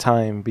second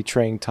time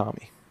betraying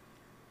Tommy,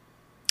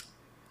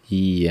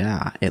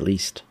 Yeah, at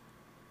least.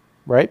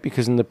 right?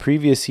 Because in the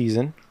previous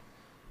season,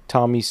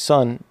 Tommy's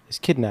son is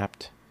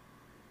kidnapped.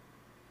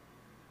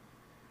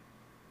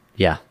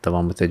 Yeah, the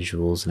one with the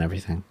jewels and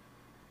everything.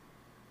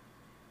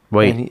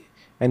 Wait.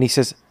 And he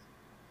says,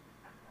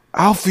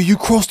 "Alfie, you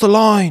crossed the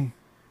line.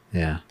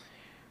 Yeah.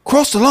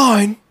 Crossed the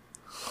line."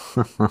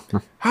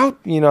 How,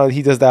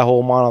 he does that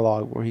whole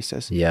monologue where he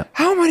says, Yeah.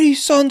 "How many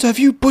sons have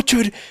you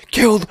butchered,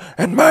 killed,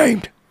 and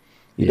maimed?"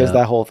 He does Yeah.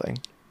 that whole thing.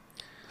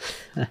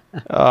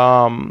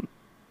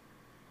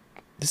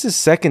 This is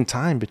second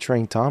time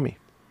betraying Tommy.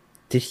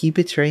 Did he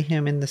betray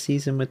him in the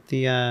season with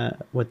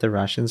the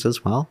Russians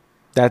as well?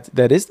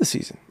 That is the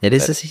season. It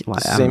is the season.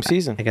 It's the same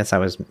season. I guess I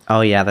was.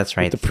 Oh yeah, that's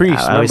right. The priest.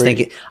 I always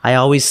think. I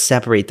always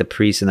separate the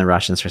priests and the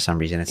Russians for some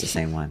reason. It's the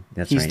same one.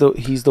 That's right.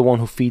 He's the one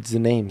who feeds the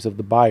names of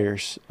the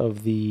buyers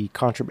of the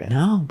contraband.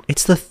 No,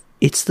 it's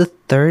the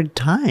third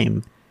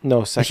time.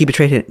 No, second. He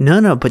betrayed it.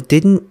 No, but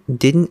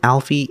didn't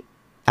Alfie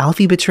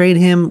betrayed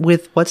him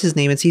with what's his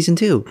name in season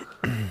 2?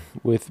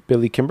 With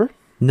Billy Kimber?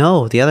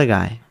 No, the other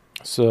guy.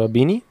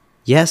 Sabini?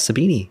 Yes,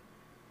 Sabini.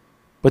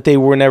 But they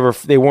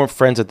weren't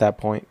friends at that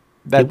point.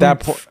 At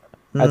that point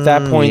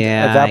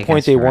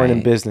they weren't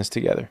in business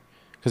together.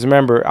 Because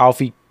remember,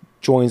 Alfie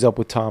joins up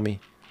with Tommy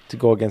to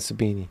go against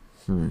Sabini.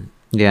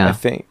 Yeah. I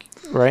think,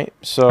 right?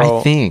 So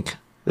I think.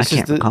 I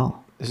can't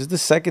recall. This is the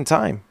second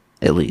time.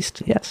 At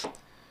least, yes.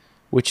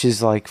 Which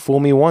is like, fool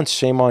me once,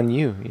 shame on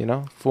you, you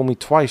know? Fool me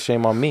twice,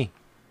 shame on me.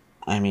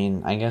 I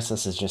mean, I guess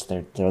this is just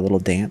their little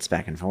dance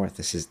back and forth.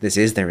 This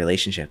is their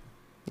relationship.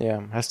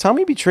 Yeah. Has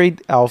Tommy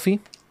betrayed Alfie?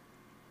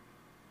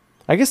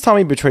 I guess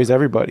Tommy betrays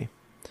everybody.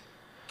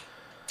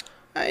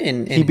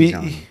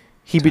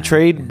 He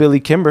betrayed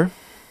Billy Kimber.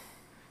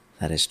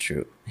 That is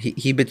true.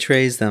 He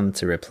betrays them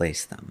to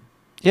replace them.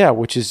 Yeah,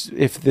 which is,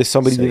 if there's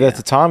somebody did that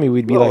to Tommy,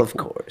 we'd be like, of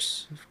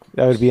course.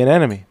 That would be an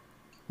enemy.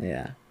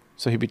 Yeah.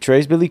 So he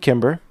betrays Billy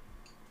Kimber.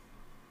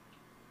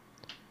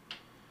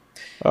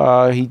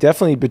 He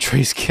definitely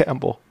betrays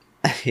Campbell.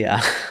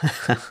 Yeah.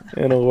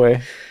 In a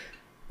way.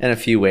 In a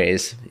few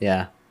ways,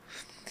 yeah.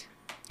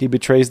 He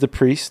betrays the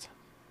priest.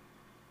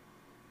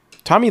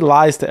 Tommy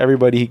lies to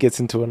everybody he gets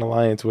into an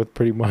alliance with,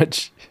 pretty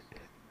much.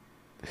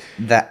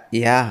 That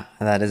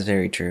is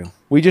very true.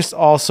 We just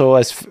also,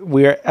 as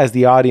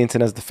the audience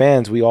and as the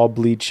fans, we all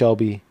bleed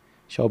Shelby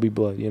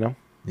blood, you know?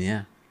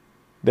 Yeah.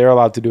 They're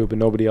allowed to do it, but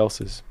nobody else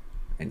is.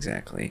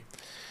 Exactly.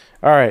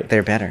 All right.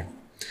 They're better.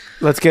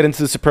 Let's get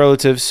into the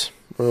superlatives.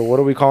 Or what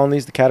are we calling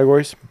these? The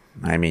categories?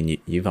 I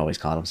mean, you've always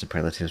called them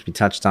superlatives. We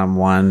touched on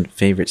one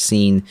favorite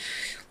scene.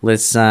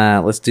 Let's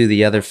do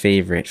the other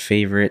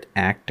favorite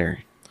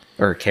actor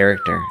or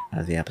character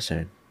of the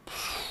episode.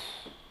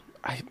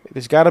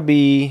 There's got to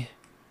be.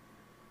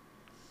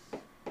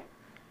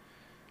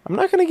 I'm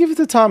not going to give it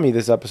to Tommy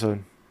this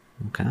episode.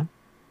 Okay.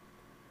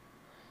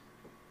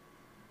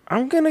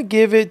 I'm going to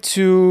give it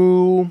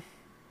to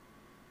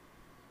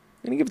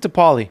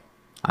Polly.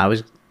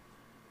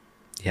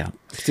 Yeah.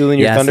 Stealing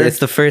Your Thunder. It's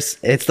the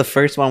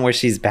first one where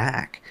she's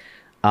back.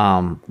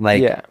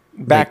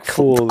 Back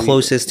full.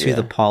 Closest to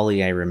the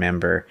Polly I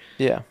remember.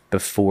 Yeah.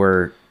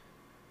 Before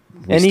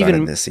we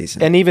started this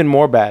season. And even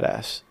more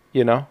badass,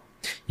 you know?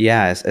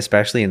 Yeah,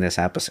 especially in this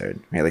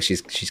episode. Right? Like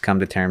she's come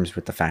to terms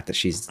with the fact that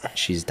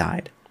she's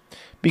died.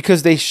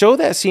 Because they show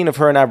that scene of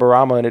her and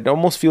Aberama, and it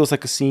almost feels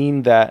like a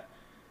scene that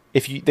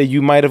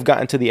you might have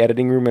gotten to the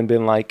editing room and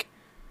been like,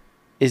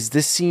 is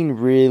this scene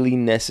really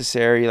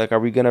necessary? Like, are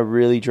we going to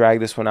really drag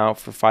this one out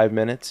for 5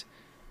 minutes?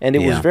 And it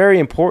was very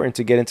important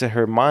to get into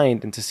her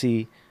mind and to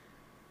see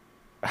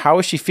how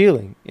is she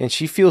feeling. And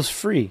she feels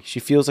free. She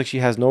feels like she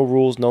has no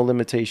rules, no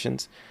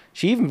limitations.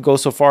 She even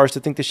goes so far as to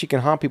think that she can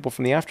haunt people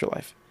from the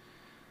afterlife.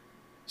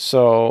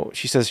 So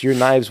she says, your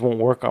knives won't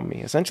work on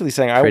me. Essentially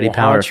saying, I will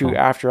haunt you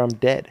after I'm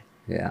dead.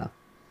 Yeah.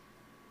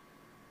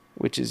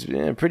 Which is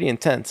pretty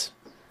intense.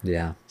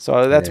 Yeah.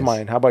 So that's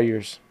mine. How about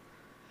yours?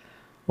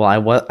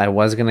 Well, I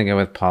was gonna go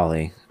with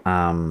Polly.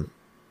 I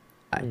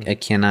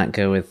cannot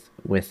go with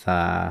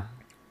Aberama.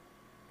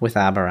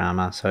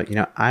 So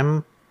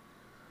I'm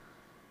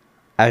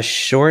a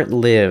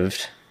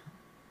short-lived.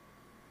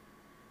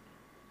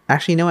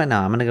 Actually, you know what?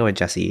 No, I'm gonna go with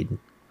Jesse Eden.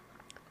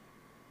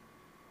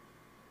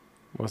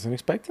 Wasn't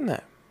expecting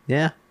that.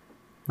 Yeah, I'm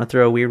gonna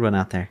throw a weird one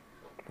out there.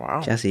 Wow.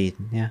 Jesse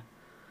Eden. Yeah.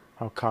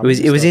 How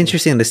it was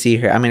interesting to see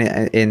her. I mean,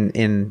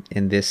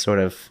 in this sort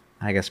of,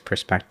 I guess,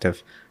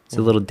 perspective. It's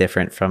a little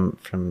different from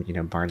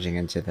barging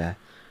into the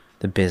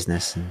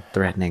business and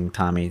threatening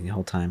Tommy the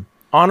whole time.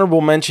 Honorable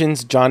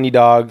mentions: Johnny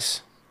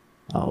Dogs,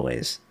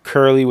 always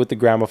Curly with the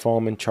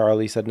gramophone, and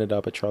Charlie setting it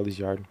up at Charlie's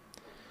yard.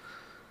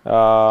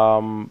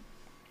 Alfie,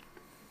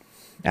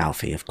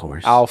 of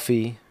course.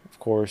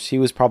 He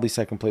was probably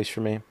second place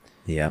for me.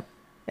 Yep.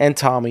 And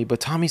Tommy, but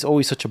Tommy's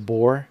always such a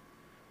bore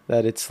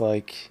that it's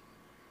like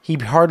he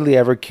hardly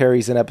ever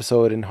carries an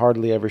episode and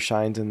hardly ever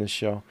shines in this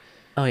show.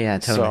 Oh yeah,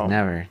 totally. So,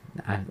 never.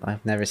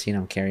 I've never seen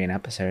him carry an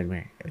episode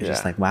where it was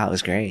just like, wow, it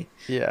was great.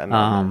 Yeah,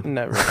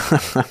 never.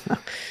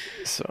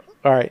 So,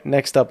 all right,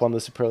 next up on the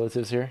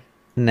superlatives here.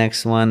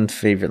 Next one,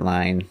 favorite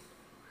line.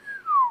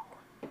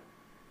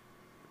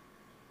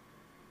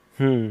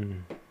 There's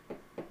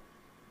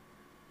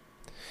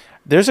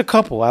a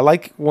couple. I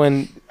like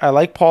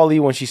Paulie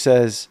when she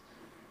says,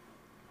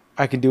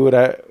 "I can do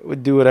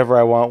whatever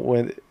I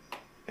want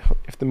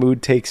if the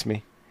mood takes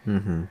me."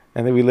 Mm-hmm.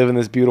 And then we live in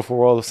this beautiful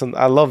world of some.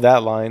 I love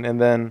that line,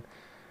 and then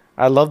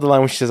I love the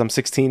line when she says, "I'm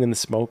 16 in the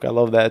smoke." I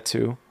love that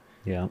too.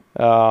 Yeah.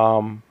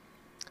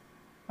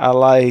 I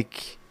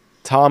like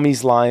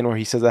Tommy's line where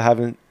he says,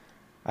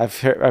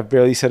 I've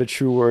barely said a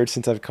true word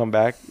since I've come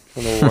back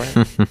from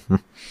the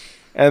war."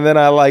 And then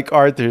I like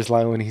Arthur's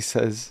line when he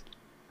says,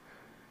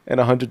 and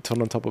 100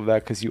 ton on top of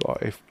that because you are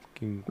a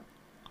fucking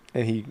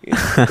And he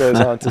goes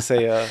on to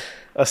say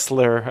a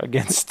slur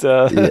against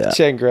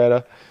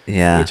Changreta,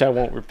 which I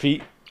won't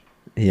repeat.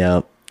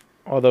 Yep.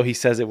 Although he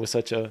says it with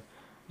such a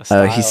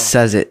style. Oh, he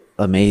says it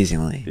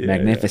amazingly,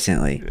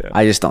 magnificently. Yeah.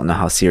 I just don't know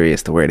how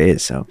serious the word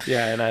is. So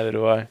yeah, neither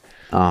do I.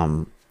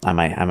 I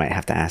might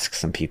have to ask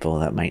some people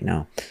that might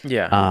know.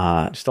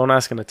 Yeah. Just don't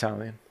ask an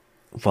Italian.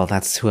 Well,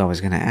 that's who I was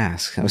going to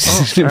ask. I was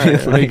all right,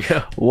 there you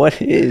go. What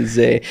is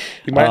a?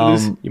 You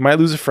might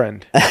lose a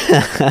friend.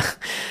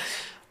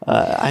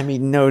 I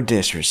mean, no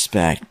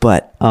disrespect,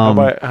 but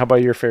how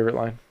about your favorite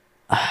line?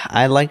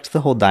 I liked the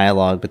whole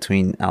dialogue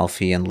between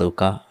Alfie and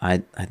Luca.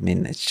 I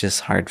mean, it's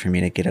just hard for me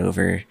to get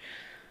over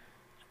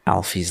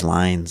Alfie's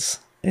lines.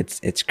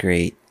 It's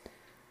great.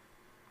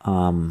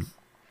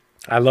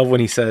 I love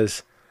when he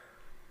says,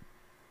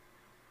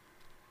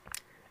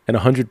 and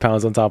 100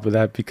 pounds on top of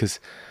that, because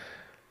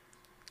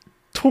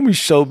Tommy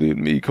Shelby and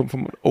me come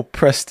from an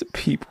oppressed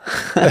people.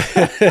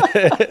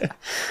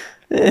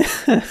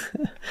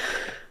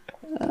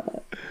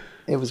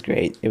 It was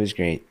great. It was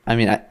great. I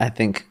mean,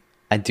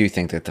 I do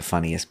think that the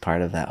funniest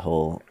part of that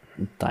whole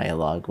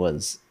dialogue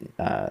was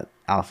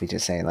Alfie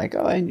just saying like,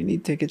 "Oh, and you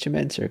need to get your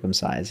men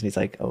circumcised," and he's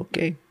like,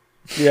 "Okay."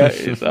 Yeah,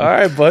 it's, all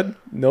right, bud.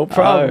 No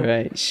problem. All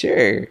right,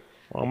 sure.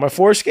 On my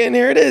foreskin,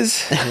 here it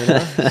is.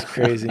 It's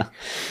crazy.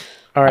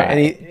 All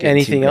right.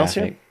 Anything else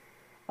here?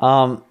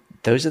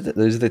 Those are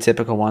the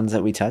typical ones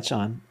that we touch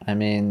on. I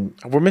mean,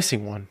 we're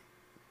missing one.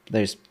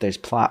 There's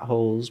plot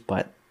holes,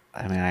 but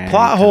I mean,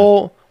 plot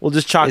hole. We'll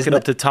just chalk it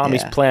up to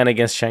Tommy's plan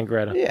against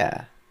Changreta.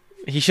 Yeah,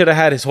 he should have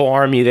had his whole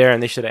army there,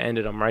 and they should have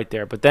ended him right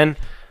there. But then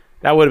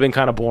that would have been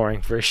kind of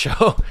boring for a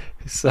show.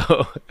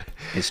 So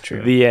it's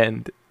true. The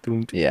end.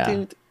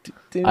 Yeah.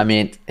 I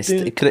mean,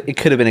 it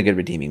could have been a good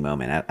redeeming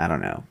moment. I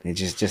don't know. It's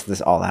just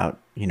this all out,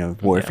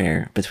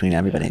 warfare between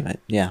everybody. But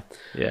yeah.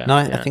 No,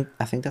 I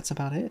think that's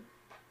about it.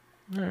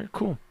 All right,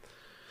 cool.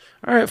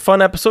 All right,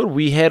 fun episode.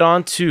 We head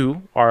on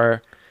to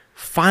our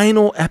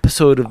final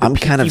episode of the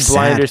Peaky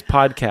Blinders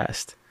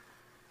podcast.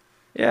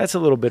 Yeah, it's a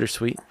little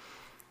bittersweet.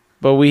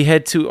 But we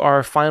head to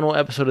our final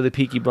episode of the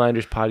Peaky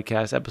Blinders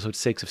podcast, episode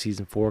 6 of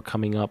season 4,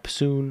 coming up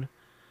soon.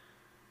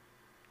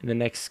 In the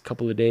next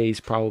couple of days,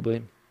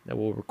 probably, that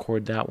we'll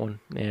record that one.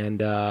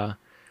 And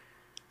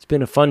it's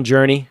been a fun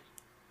journey.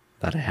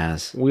 That it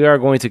has. We are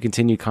going to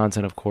continue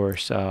content, of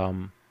course,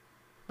 on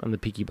the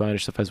Peaky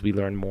Blinders stuff as we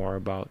learn more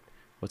about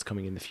what's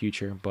coming in the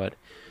future. But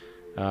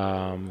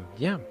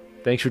yeah,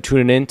 thanks for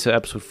tuning in to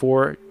episode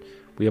 4.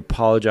 We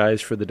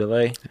apologize for the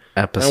delay.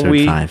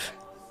 Episode 5.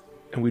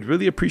 And we'd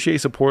really appreciate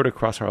support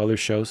across our other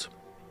shows.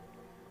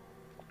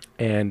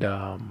 And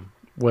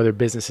whether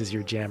business is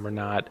your jam or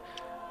not,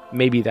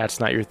 maybe that's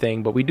not your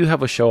thing. But we do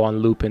have a show on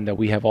Lupin that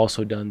we have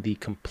also done the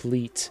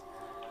complete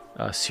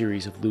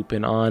series of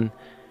Lupin on.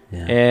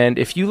 Yeah. And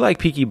if you like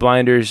Peaky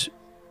Blinders,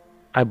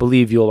 I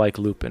believe you'll like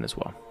Lupin as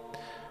well.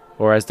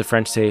 Or as the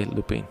French say,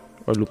 Lupin.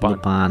 Or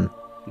Lupin.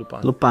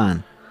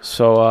 Lupin.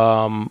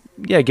 So,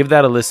 yeah, give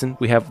that a listen.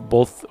 We have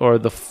both, or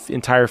the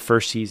entire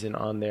first season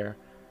on there.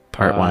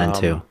 Part 1 and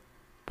 2.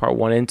 Part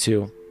 1 and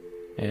 2.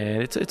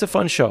 And it's a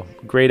fun show.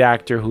 Great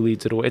actor who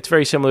leads it away. It's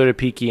very similar to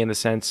Peaky in the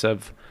sense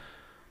of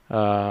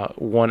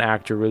one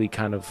actor really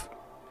kind of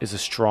is a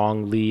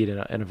strong lead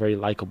and a very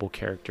likable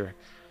character.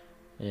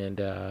 And,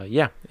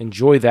 yeah,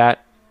 enjoy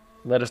that.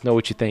 Let us know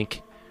what you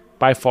think.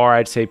 By far,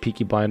 I'd say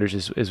Peaky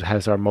Blinders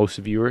has our most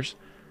viewers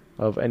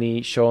of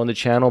any show on the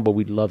channel, but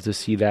we'd love to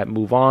see that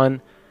move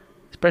on,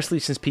 especially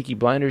since Peaky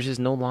Blinders is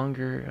no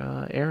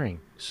longer airing.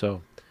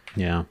 So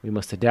yeah, we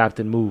must adapt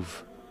and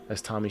move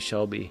as Tommy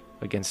Shelby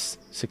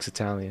against 6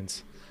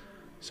 Italians.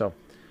 So,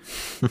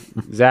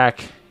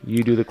 Zach,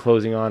 you do the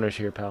closing honors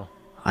here, pal.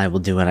 I will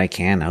do what I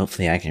can.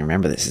 Hopefully I can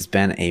remember this. It's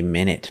been a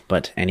minute.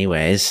 But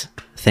anyways,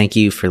 thank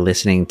you for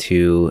listening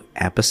to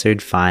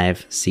episode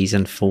 5,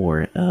 season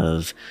 4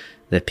 of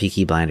the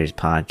Peaky Blinders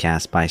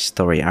podcast by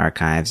Story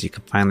Archives. You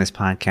can find this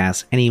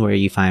podcast anywhere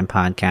you find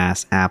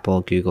podcasts,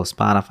 Apple, Google,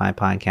 Spotify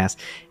podcasts,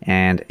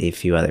 and a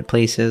few other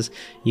places.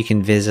 You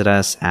can visit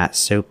us at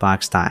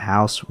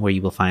soapbox.house, where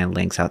you will find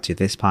links out to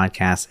this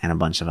podcast and a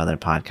bunch of other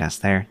podcasts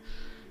there.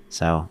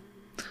 So,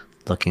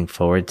 looking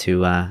forward to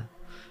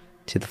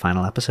the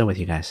final episode with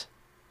you guys.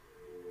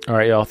 All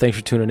right, y'all. Thanks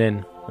for tuning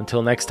in.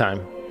 Until next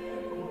time,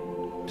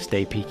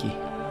 stay peaky.